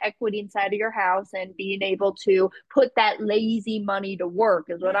leveraging the equity inside of your house and being able to put that lazy money to work,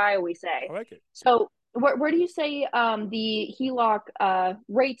 is what Yeah. I always say. I like it. So, where do you say the HELOC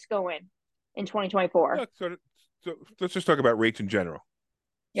rates going in 2024? Look, so let's just talk about rates in general.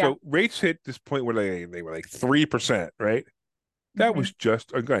 Yeah. So rates hit this point where they were like 3%, right? That Hmm. was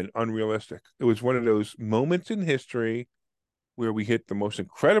just again unrealistic. It was one of those moments in history where we hit the most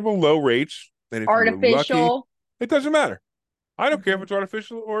incredible low rates. And if you were lucky, Artificial. it doesn't matter. I don't care if Hmm. it's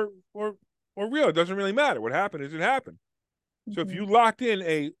artificial or real. It doesn't really matter. What happened is it happened. So if Hmm. you locked in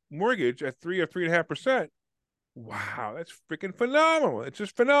a mortgage at 3 or 3.5%, wow, that's freaking phenomenal. It's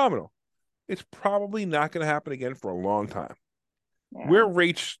just phenomenal. It's probably not going to happen again for a long time. Where Yeah.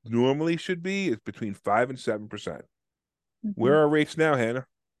 rates normally should be is between 5 and 7%. Hmm. Where are rates now, Hannah?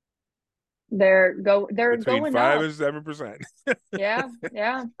 They're Between going five up. and 7%. Yeah,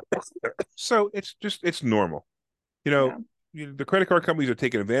 yeah, So it's normal. You know, yeah. the credit card companies are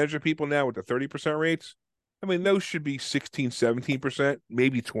taking advantage of people now with the 30% rates. I mean, those should be 16, 17%,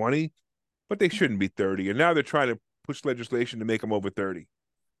 maybe 20, but they shouldn't be 30. And now they're trying to push legislation to make them over 30.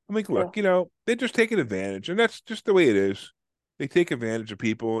 I mean, Ugh. look, they're just taking advantage, and that's just the way it is. They take advantage of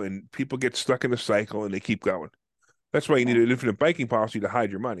people, and people get stuck in the cycle, and they keep going. That's why you need Yeah. an infinite banking policy to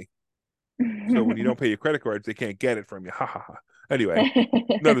hide your money. So when you don't pay your credit cards, they can't get it from you. Ha ha ha. Anyway,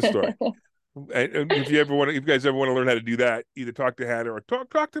 another story. And if you guys ever want to learn how to do that, either talk to Hannah or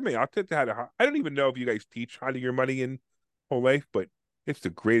talk to me. I'll tell you how to. I don't even know if you guys teach hiding your money in whole life, but it's the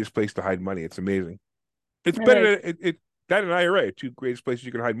greatest place to hide money. It's amazing. It's It better is. than that and IRA are two greatest places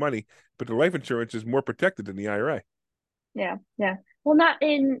you can hide money, but the life insurance is more protected than the IRA. Yeah, yeah. Well, not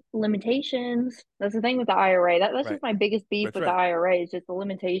in limitations. That's the thing with the IRA. That's Right. just my biggest beef That's with the right. IRA is just the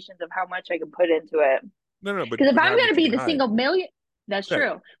limitations of how much I can put into it. No, Because if but I'm how going to much you be can the hide. single million, that's Right.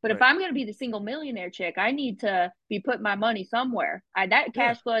 true. But if Right. I'm going to be the single millionaire chick, I need to be putting my money somewhere. That Yeah.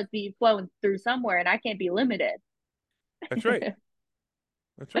 cash flow is be flowing through somewhere, and I can't be limited. That's right.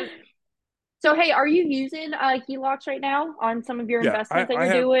 That's right. So, hey, are you using HELOCs right now on some of your Yeah. investments that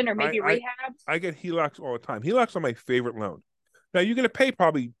you're doing, or maybe I rehabs? I get HELOCs all the time. HELOCs are my favorite loan. Now you're going to pay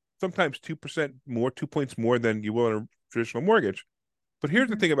probably sometimes 2% more, 2 points more than you will in a traditional mortgage. But here's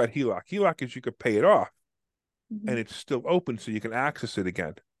the Hmm. thing about HELOC. HELOC is you could pay it off Hmm. and it's still open so you can access it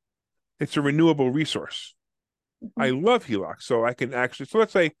again. It's a renewable resource. I Hmm. love HELOC. So I can actually, so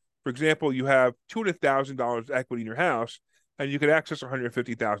let's say, for example, you have $200,000 equity in your house and you could access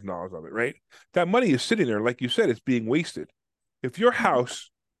 $150,000 of it, right? That money is sitting there, like you said, it's being wasted. If your house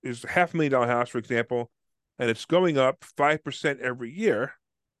is a $500,000 house, for example, and it's going up 5% every year,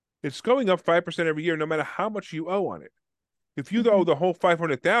 it's going up 5% every year, no matter how much you owe on it. If you Hmm. owe the whole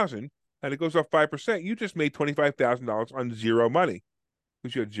 500,000 and it goes up 5%, you just made $25,000 on zero money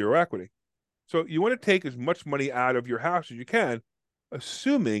because you had zero equity. So you want to take as much money out of your house as you can,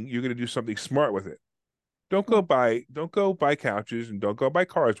 assuming you're going to do something smart with it. Yeah. Don't go buy couches and don't go buy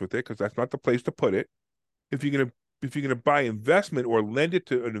cars with it because that's not the place to put it. If you're gonna if you're gonna buy investment or lend it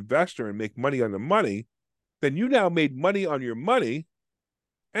to an investor and make money on the money, then you now made money on your money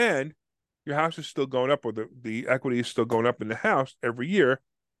and your house is still going up or the equity is still going up in the house every year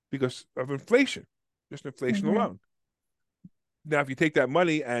because of inflation, just inflation Hmm. alone. Now, if you take that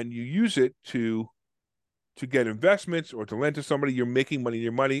money and you use it to get investments or to lend to somebody, you're making money in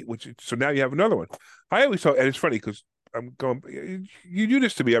your money, which so now you have another one. I always thought, and it's funny because I'm going, you do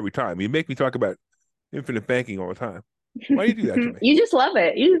this to me every time. You make me talk about infinite banking all the time. Why do you do that to me? You just love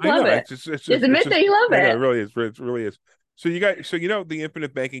it. You just I love know it. Just it's admit just that you love I know it. it really is. So you know the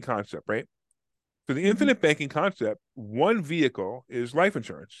infinite banking concept, right? So the Hmm. infinite banking concept, one vehicle is life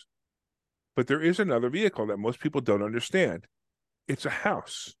insurance, but there is another vehicle that most people don't understand. It's a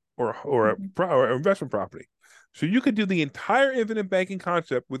house Hmm. or an investment property. So you could do the entire infinite banking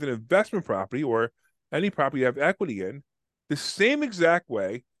concept with an investment property or any property you have equity in, the same exact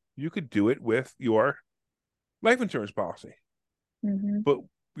way you could do it with your life insurance policy. Hmm. But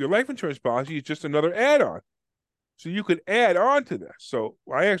your life insurance policy is just another add-on. So you could add on to this. So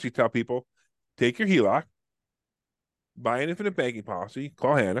I actually tell people, take your HELOC, buy an infinite banking policy,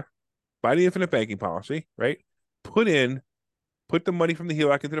 call Hannah, buy the infinite banking policy, right? Put in, put the money from the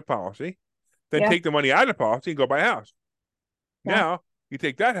HELOC into the policy, then Yeah. take the money out of the policy and go buy a house. Yeah. Now you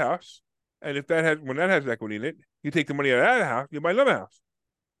take that house, and if that has when that has equity in it, you take the money out of that house, you buy another house,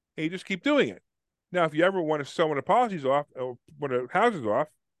 and you just keep doing it. Now, if you ever want to sell one of the policies off or one of the houses off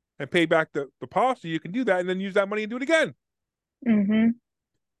and pay back the policy, you can do that and then use that money and do it again. Hmm.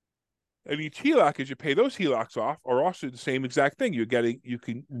 And each HELOC, as you pay those HELOCs off, are also the same exact thing. You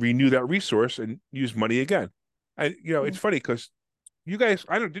can renew that resource and use money again. And it's funny because you guys,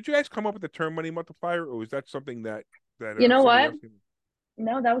 I don't, did you guys come up with the term money multiplier, or was that something that You know somebody what? else came?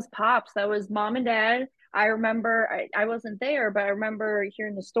 No, that was Pops. That was mom and dad. I remember I wasn't there, but I remember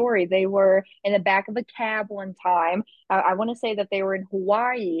hearing the story. They were in the back of a cab one time. I want to say that they were in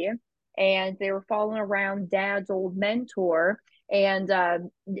Hawaii and they were following around dad's old mentor. And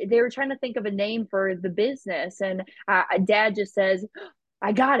they were trying to think of a name for the business. And dad just says,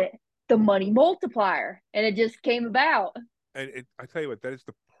 I got it, the money multiplier. And it just came about. And I tell you what, that is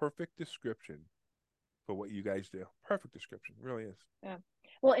the perfect description for what you guys do. Perfect description, it really is. Yeah.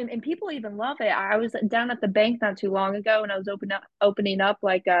 Well, and people even love it. I was down at the bank not too long ago, and I was opening up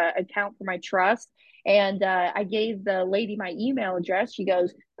like a account for my trust, and I gave the lady my email address. She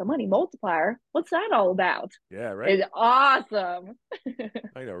goes, "The money multiplier. What's that all about?" Yeah, right. It's awesome.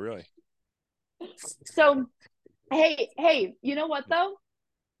 I know, really. So, hey, you know what Yeah. though?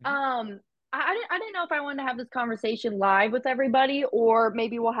 Mhm. I didn't know if I wanted to have this conversation live with everybody, or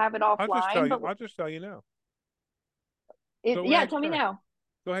maybe we'll have it I'll just tell offline. you. But I'll just tell you now. Go yeah, ahead and tell me try. now.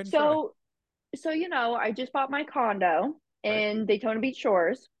 Go ahead and try. So I just bought my condo Right. in Daytona Beach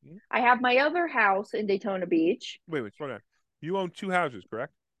Shores. Mhm. I have my other house in Daytona Beach. Wait, slow down. You own two houses,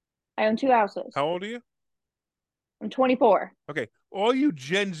 correct? I own two houses. How old are you? I'm 24. Okay. All you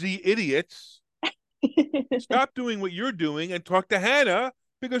Gen Z idiots, stop doing what you're doing and talk to Hannah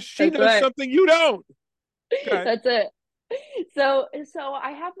because she That's knows right. something you don't. Go ahead. That's it. So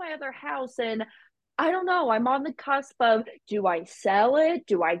I have my other house, and I don't know. I'm on the cusp of, do I sell it?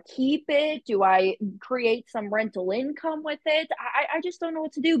 Do I keep it? Do I create some rental income with it? I just don't know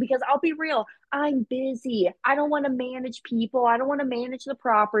what to do, because I'll be real. I'm busy. I don't want to manage people. I don't want to manage the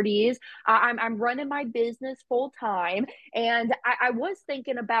properties. I'm running my business full time. And I was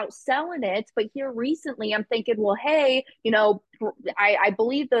thinking about selling it. But here recently, I'm thinking, well, hey, I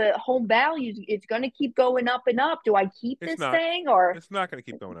believe the home value is going to keep going up and up. Do I keep It's this not. thing, or It's not going to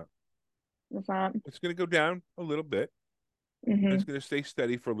keep going up. it's not? It's going to go down a little bit. And Hmm. it's going to stay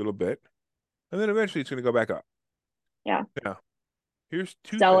steady for a little bit, and then eventually it's going to go back up. Yeah. Now, here's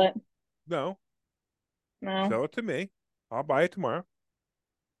two Sell things. it. No, No. sell it to me. I'll buy it tomorrow.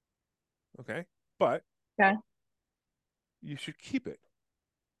 Okay, but Okay. you should keep it.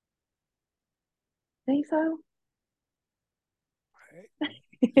 Think so?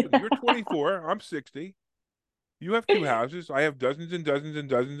 So you're 24. I'm 60. You have two houses. I have dozens and dozens and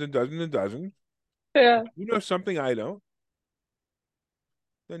dozens and dozens and dozens. Yeah. You know something I don't.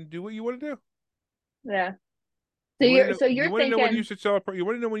 Then do what you want to do. Yeah. So You want to you're know? so You you're want to know when you thinking should sell a? You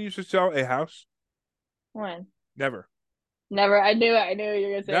want to know when you should sell a house? when? Never, Never. I knew it. I knew you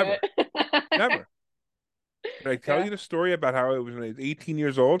were gonna say never, it. never. Did I tell Yeah. you the story about how it was when I was 18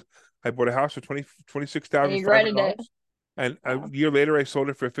 years old? I bought a house for twenty six And thousand you five hundred regretted it. dollars, and a Wow. year later I sold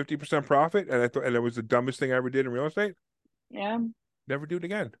it for a 50% profit, and I thought, and it was the dumbest thing I ever did in real estate. Yeah. Never do it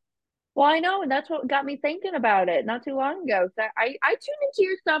again. Well, I know, and that's what got me thinking about it not too long ago. So I tune into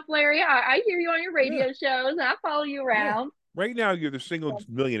your stuff, Larry. I hear you on your Yeah, radio shows, and I follow you yeah. around. Right now you're the single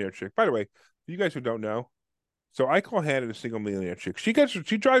millionaire chick. By the way, for you guys who don't know, so I call Hannah the single millionaire chick. She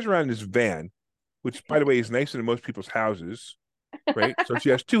drives around in this van, which by the way is nicer than most people's houses. Right? So she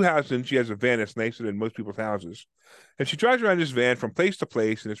has two houses and she has a van that's nicer than most people's houses. And she drives around this van from place to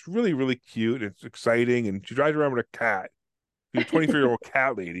place, and it's really, really cute. And it's exciting. And she drives around with a cat. She's a 24-year-old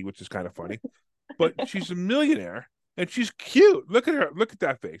cat lady, which is kind of funny. But she's a millionaire and she's cute. Look at her. Look at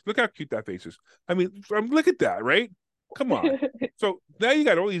that face. Look how cute that face is. I mean, look at that, right? Come on. So now you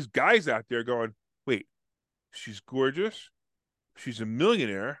got all these guys out there going, wait, she's gorgeous. She's a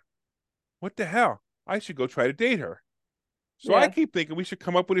millionaire. What the hell? I should go try to date her. So I Yeah. keep thinking we should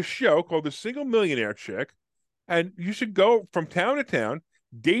come up with a show called The Single Millionaire Chick, and you should go from town to town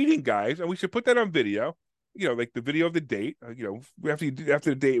dating guys, and we should put that on video. You know, like the video of the date.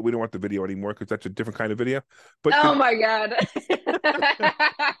 After the date, we don't want the video anymore because that's a different kind of video. But Oh my God.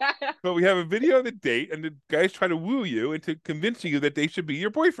 but we have a video of the date, and the guys try to woo you into convincing you that they should be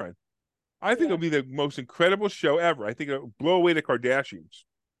your boyfriend. I think Yeah. it'll be the most incredible show ever. I think it'll blow away the Kardashians.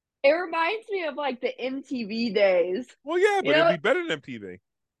 It reminds me of like the MTV days. Well, yeah, You but it'll know, be better than MTV.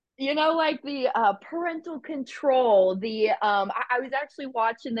 like the parental control. I was actually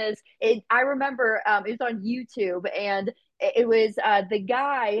watching this. I remember it was on YouTube, and it was the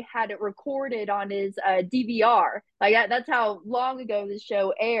guy had it recorded on his DVR. Like that's how long ago this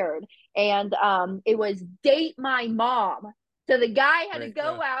show aired, and it was "Date My Mom." So the guy had to Right?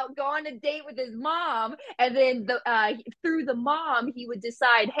 go out, go on a date with his mom, and then through the mom, he would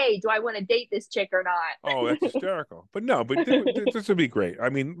decide, hey, do I want to date this chick or Oh, that's not? hysterical. But no, but this would be great. I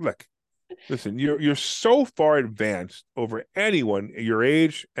mean, look, listen, you're so far advanced over anyone your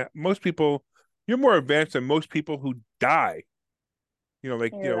age. Most people, you're more advanced than most people who die. I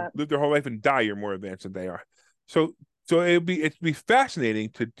hear that. Live their whole life and die. You're more advanced than they are. So, so it'd be fascinating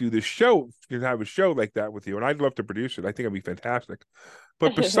to do this show, to have a show like that with you, and I'd love to produce it. I think it'd be fantastic.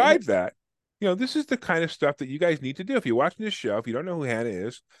 But besides that, this is the kind of stuff that you guys need to do. If you're watching this show, if you don't know who Hannah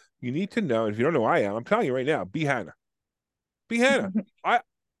is, you need to know. And if you don't know who I am, I'm telling you right now, be Hannah. Be Hannah. I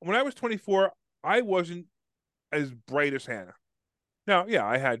When I was 24, I wasn't as bright as Hannah. Now, yeah,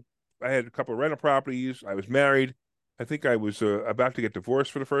 I had a couple of rental properties. I was married. I think I was about to get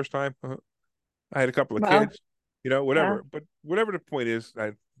divorced for the first time. I had a couple of Well, kids, yeah. whatever. But whatever the point is,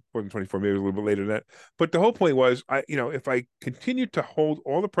 I wasn't 24, maybe a little bit later than that. But the whole point was, if I continued to hold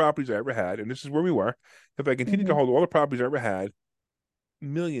all the properties I ever had, and this is where we were, if I continued to Hmm. hold all the properties I ever had,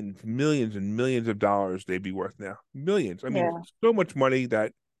 millions, millions, and millions of dollars they'd be worth now. Millions. I mean, Yeah. so much money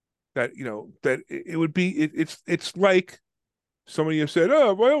that it would be. It's like somebody has said,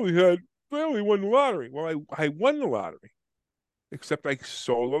 "Oh, I only won the lottery." Well, I won the lottery, except I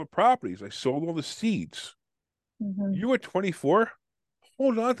sold all the properties. I sold all the seeds. Hmm. You were 24.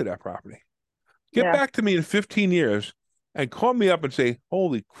 Hold on to that property. Get Yeah. back to me in 15 years and call me up and say,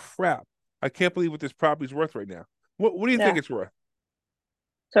 "Holy crap! I can't believe what this property's worth right now." What do you think Yeah. it's worth?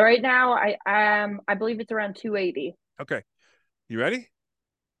 So right now, I believe it's around 280. Okay, you ready?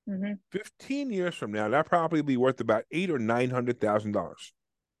 Hmm. 15 years from now, that property will be worth about eight or $900,000.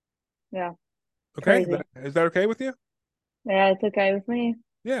 Yeah. Okay, Crazy. is that okay with you? Yeah, it's okay with me.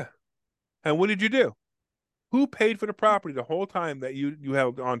 Yeah. And what did you do? Who paid for the property the whole time that you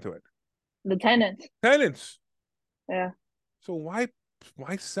held onto it? The tenants. Tenants. Yeah. So why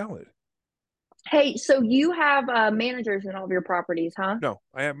sell it? Hey, so you have managers in all of your properties, huh? No,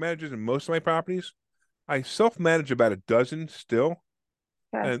 I have managers in most of my properties. I self-manage about a dozen still.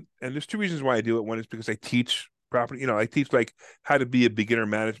 Okay. And there's two reasons why I do it. One is because I teach property, I teach like how to be a beginner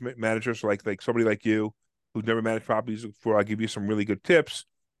management manager. So like somebody like you who's never managed properties before, I'll give you some really good tips.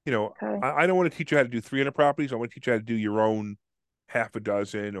 Okay. I don't want to teach you how to do 300 properties. I want to teach you how to do your own half a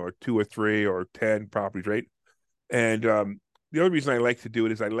dozen or two or three or 10 properties, right? And the other reason I like to do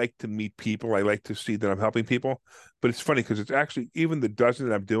it is I like to meet people. I like to see that I'm helping people. But it's funny because it's actually even the dozen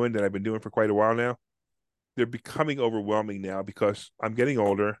that I'm doing that I've been doing for quite a while now, they're becoming overwhelming now because I'm getting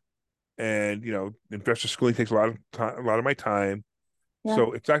older and investor schooling takes a lot of time, a lot of my time. Yeah.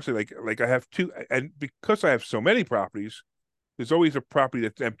 So it's actually like I have two, and because I have so many properties, there's always a property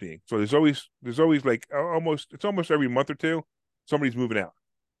that's emptying. So there's always like almost it's almost every month or two somebody's moving out,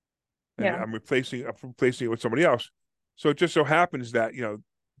 and Yeah. I'm replacing it with somebody else. So it just so happens that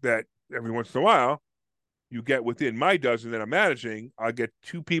that every once in a while you get within my dozen that I'm managing, I'll get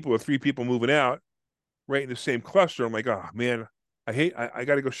two people or three people moving out right in the same cluster. I'm like, oh man, I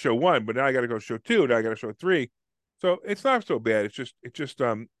got to go show one, but now I got to go show two, now I got to show three. So it's not so bad. It's just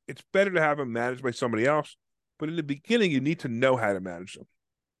it's better to have them managed by somebody else. But in the beginning, you need to know how to manage them.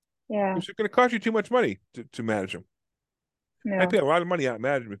 Yeah. It's going to cost you too much money to manage them. I Yeah. pay a lot of money out in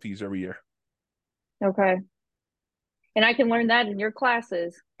management fees every year. Okay. And I can learn that in your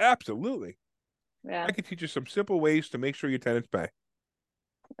classes. Absolutely. I Yeah. can teach you some simple ways to make sure your tenants pay.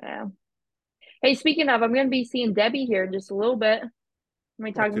 Yeah. Hey, speaking of, I'm going to be seeing Debbie here in just a little bit. We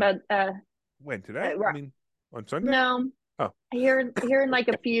What talking to about when today? I mean, on Sunday? no, Oh, here in like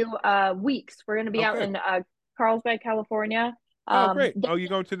a few weeks. We're going to be out okay. in Carlsbad, California. Oh, great. Oh, you Definitely.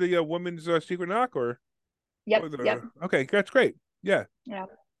 going to the women's secret knock Yep, or yep. the? Okay, that's great. Yeah. Yeah.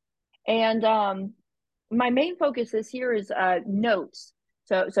 And my main focus this year is notes.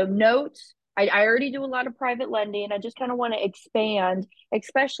 So notes. I already do a lot of private lending. I just kind of want to expand,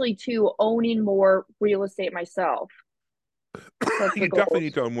 especially to owning more real estate myself. That's the You definitely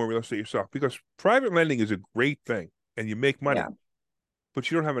need goals. to own more real estate yourself because private lending is a great thing and you make Yeah. money, but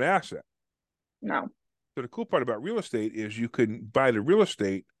you don't have an asset. No. So the cool part about real estate is you can buy the real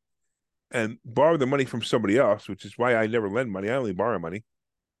estate and borrow the money from somebody else, which is why I never lend money. I only borrow money.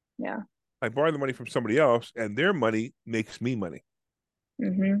 Yeah. I borrow the money from somebody else and their money makes me money.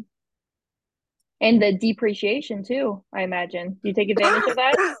 Hmm. And the depreciation too, I imagine. Do you take advantage of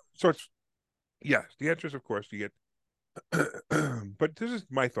that? So it's yes, the answer is of course you get but this is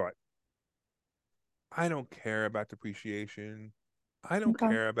my thought. I don't care about depreciation. I don't Okay.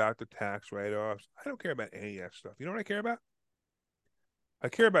 care about the tax write-offs. I don't care about any of that stuff. You know what I care about? I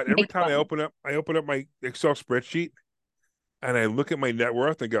care about every Make time money. I open up my Excel spreadsheet and I look at my net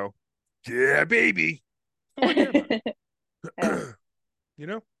worth and go, "Yeah, baby." That's all I care about. Yeah. You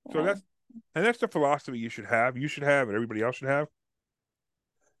know? So Yeah. that's the philosophy you should have. You should have and everybody else should have.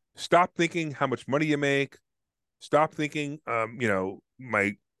 Stop thinking how much money you make. Stop thinking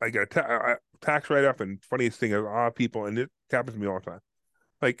my I got a tax write-off and funniest thing is a lot of people and it happens to me all the time.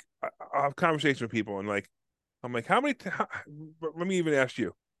 Like I have conversations with people and like I'm like, let me even ask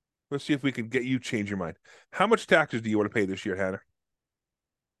you. Let's see if we can get you change your mind. How much taxes do you want to pay this year, Hannah?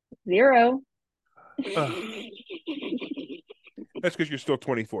 Zero. Uh, that's because you're still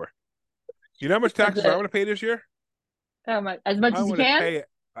 24. You know how much That's taxes I it. want to pay this year? As much I as you want to can. pay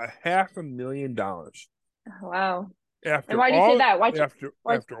a $500,000 Wow. And after why do you say all that? Why?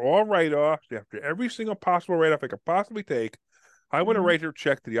 after all write-offs, after every single possible write-off I could possibly take. I want to Hmm. write her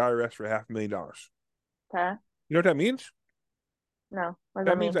check to the IRS for $500,000. Okay. You know what that means? No. What does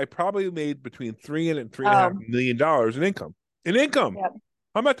that That means mean? I probably made between three and a half Oh, million dollars in income. In income. yep.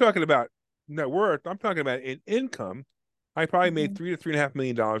 I'm not talking about net worth. I'm talking about in income. I probably made Hmm. $3 to $3.5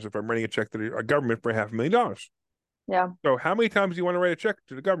 million if I'm writing a check to the government for $500,000. Yeah. So how many times do you want to write a check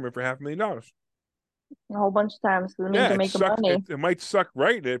to the government for $500,000? A whole bunch of times because it means Yeah, you're it making sucks. money. It might suck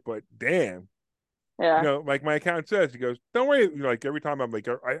writing it, but damn. Yeah. Like my accountant says, he goes, "Don't worry." Like every time I'm like,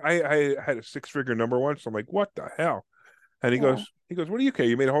 I had a six-figure number once. I'm like, "What the hell?" And Yeah. he goes, "What do you care?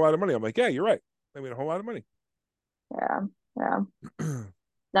 You made a whole lot of money." I'm like, "Yeah, you're right. I made a whole lot of money." Yeah. Yeah.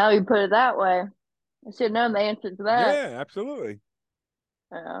 Now you put it that way. I should have known the answer to that. Yeah, absolutely.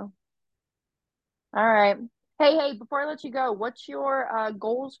 Yeah. All right. Hey, before I let you go, what's your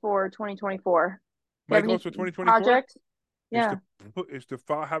goals for 2024? You My have goals any for 2024 projects? is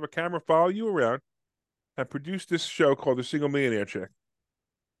Yeah. have a camera follow you around and produce this show called The Single Millionaire Chick.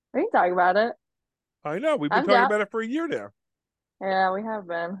 We can talk about it. I know. We've been I'm talking down. about it for a year now. Yeah, we have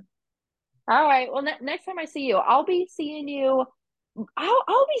been. All right. Well, next time I see you, I'll be seeing you.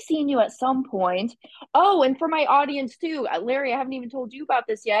 I'll be seeing you at some point. Oh, and for my audience too, Larry, I haven't even told you about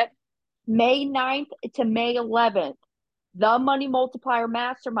this yet. May 9th to May 11th, the Money Multiplier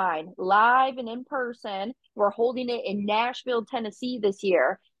Mastermind, live and in person. We're holding it in Nashville, Tennessee this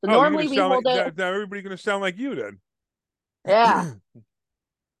year. So Oh, you're normally gonna we sound hold like it. now everybody's gonna sound like you then. Yeah.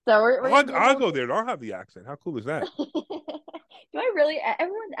 So we're I'll, gonna be I'll go holding. there and I'll have the accent. How cool is that? Do I really?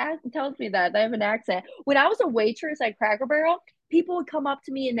 Tells me that I have an accent. When I was a waitress at Cracker Barrel, people would come up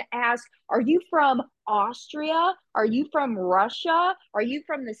to me and ask, "Are you from Austria? Are you from Russia? Are you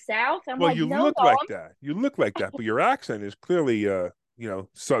from the South?" I'm Well, like, you "No, look no, like that. You look like that, but your accent is clearly,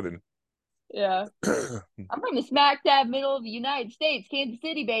 Southern. yeah, I'm from the smack dab middle of the United States, Kansas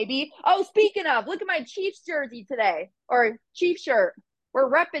City, baby." Oh, speaking of, look at my Chiefs jersey today, or Chiefs shirt. We're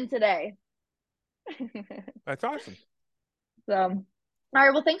repping today. That's awesome. So, all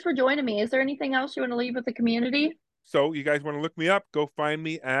right. Well, thanks for joining me. Is there anything else you want to leave with the community? So you guys want to look me up? Go find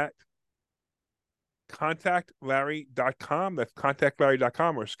me at contactlarry.com. That's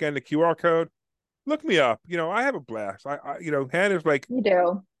contactlarry.com, or scan the QR code. Look me up. I have a blast. Hannah's like You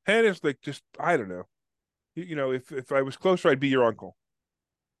do. just, I don't know. If I was closer, I'd be your uncle.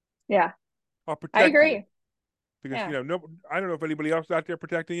 Yeah, I'll I protect you agree. because Yeah. no, I don't know if anybody else out there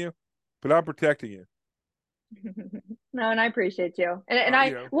protecting you, but I'm protecting you. No, and I appreciate you. And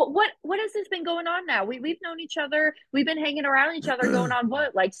You know, what has this been going on now? We've known each other. We've been hanging around each other going on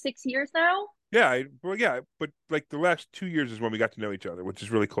what, like 6 years now? yeah, but like the last 2 years is when we got to know each other, which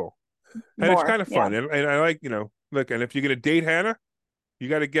is really cool, and it's More. kind of Yeah. fun. And I like, look, and if you're gonna date Hannah, you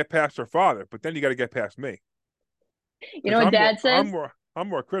got to get past her father, but then you got to get past me You know because what Dad says? I'm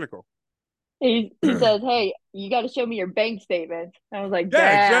more critical. He says, "Hey, you got to show me your bank statement." I was like,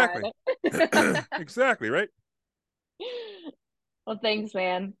 Yeah, "Dad." exactly. Exactly, right? Well, thanks,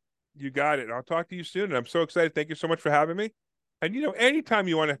 man. You got it. I'll talk to you soon. And I'm so excited. Thank you so much for having me. And anytime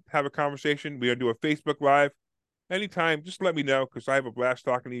you want to have a conversation, we're gonna do a Facebook Live. Anytime, just let me know because I have a blast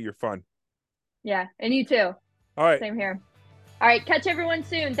talking to you. You're fun. Yeah, and you too. All right. Same here. All right, catch everyone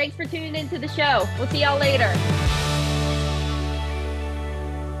soon. Thanks for tuning into the show. We'll see y'all later.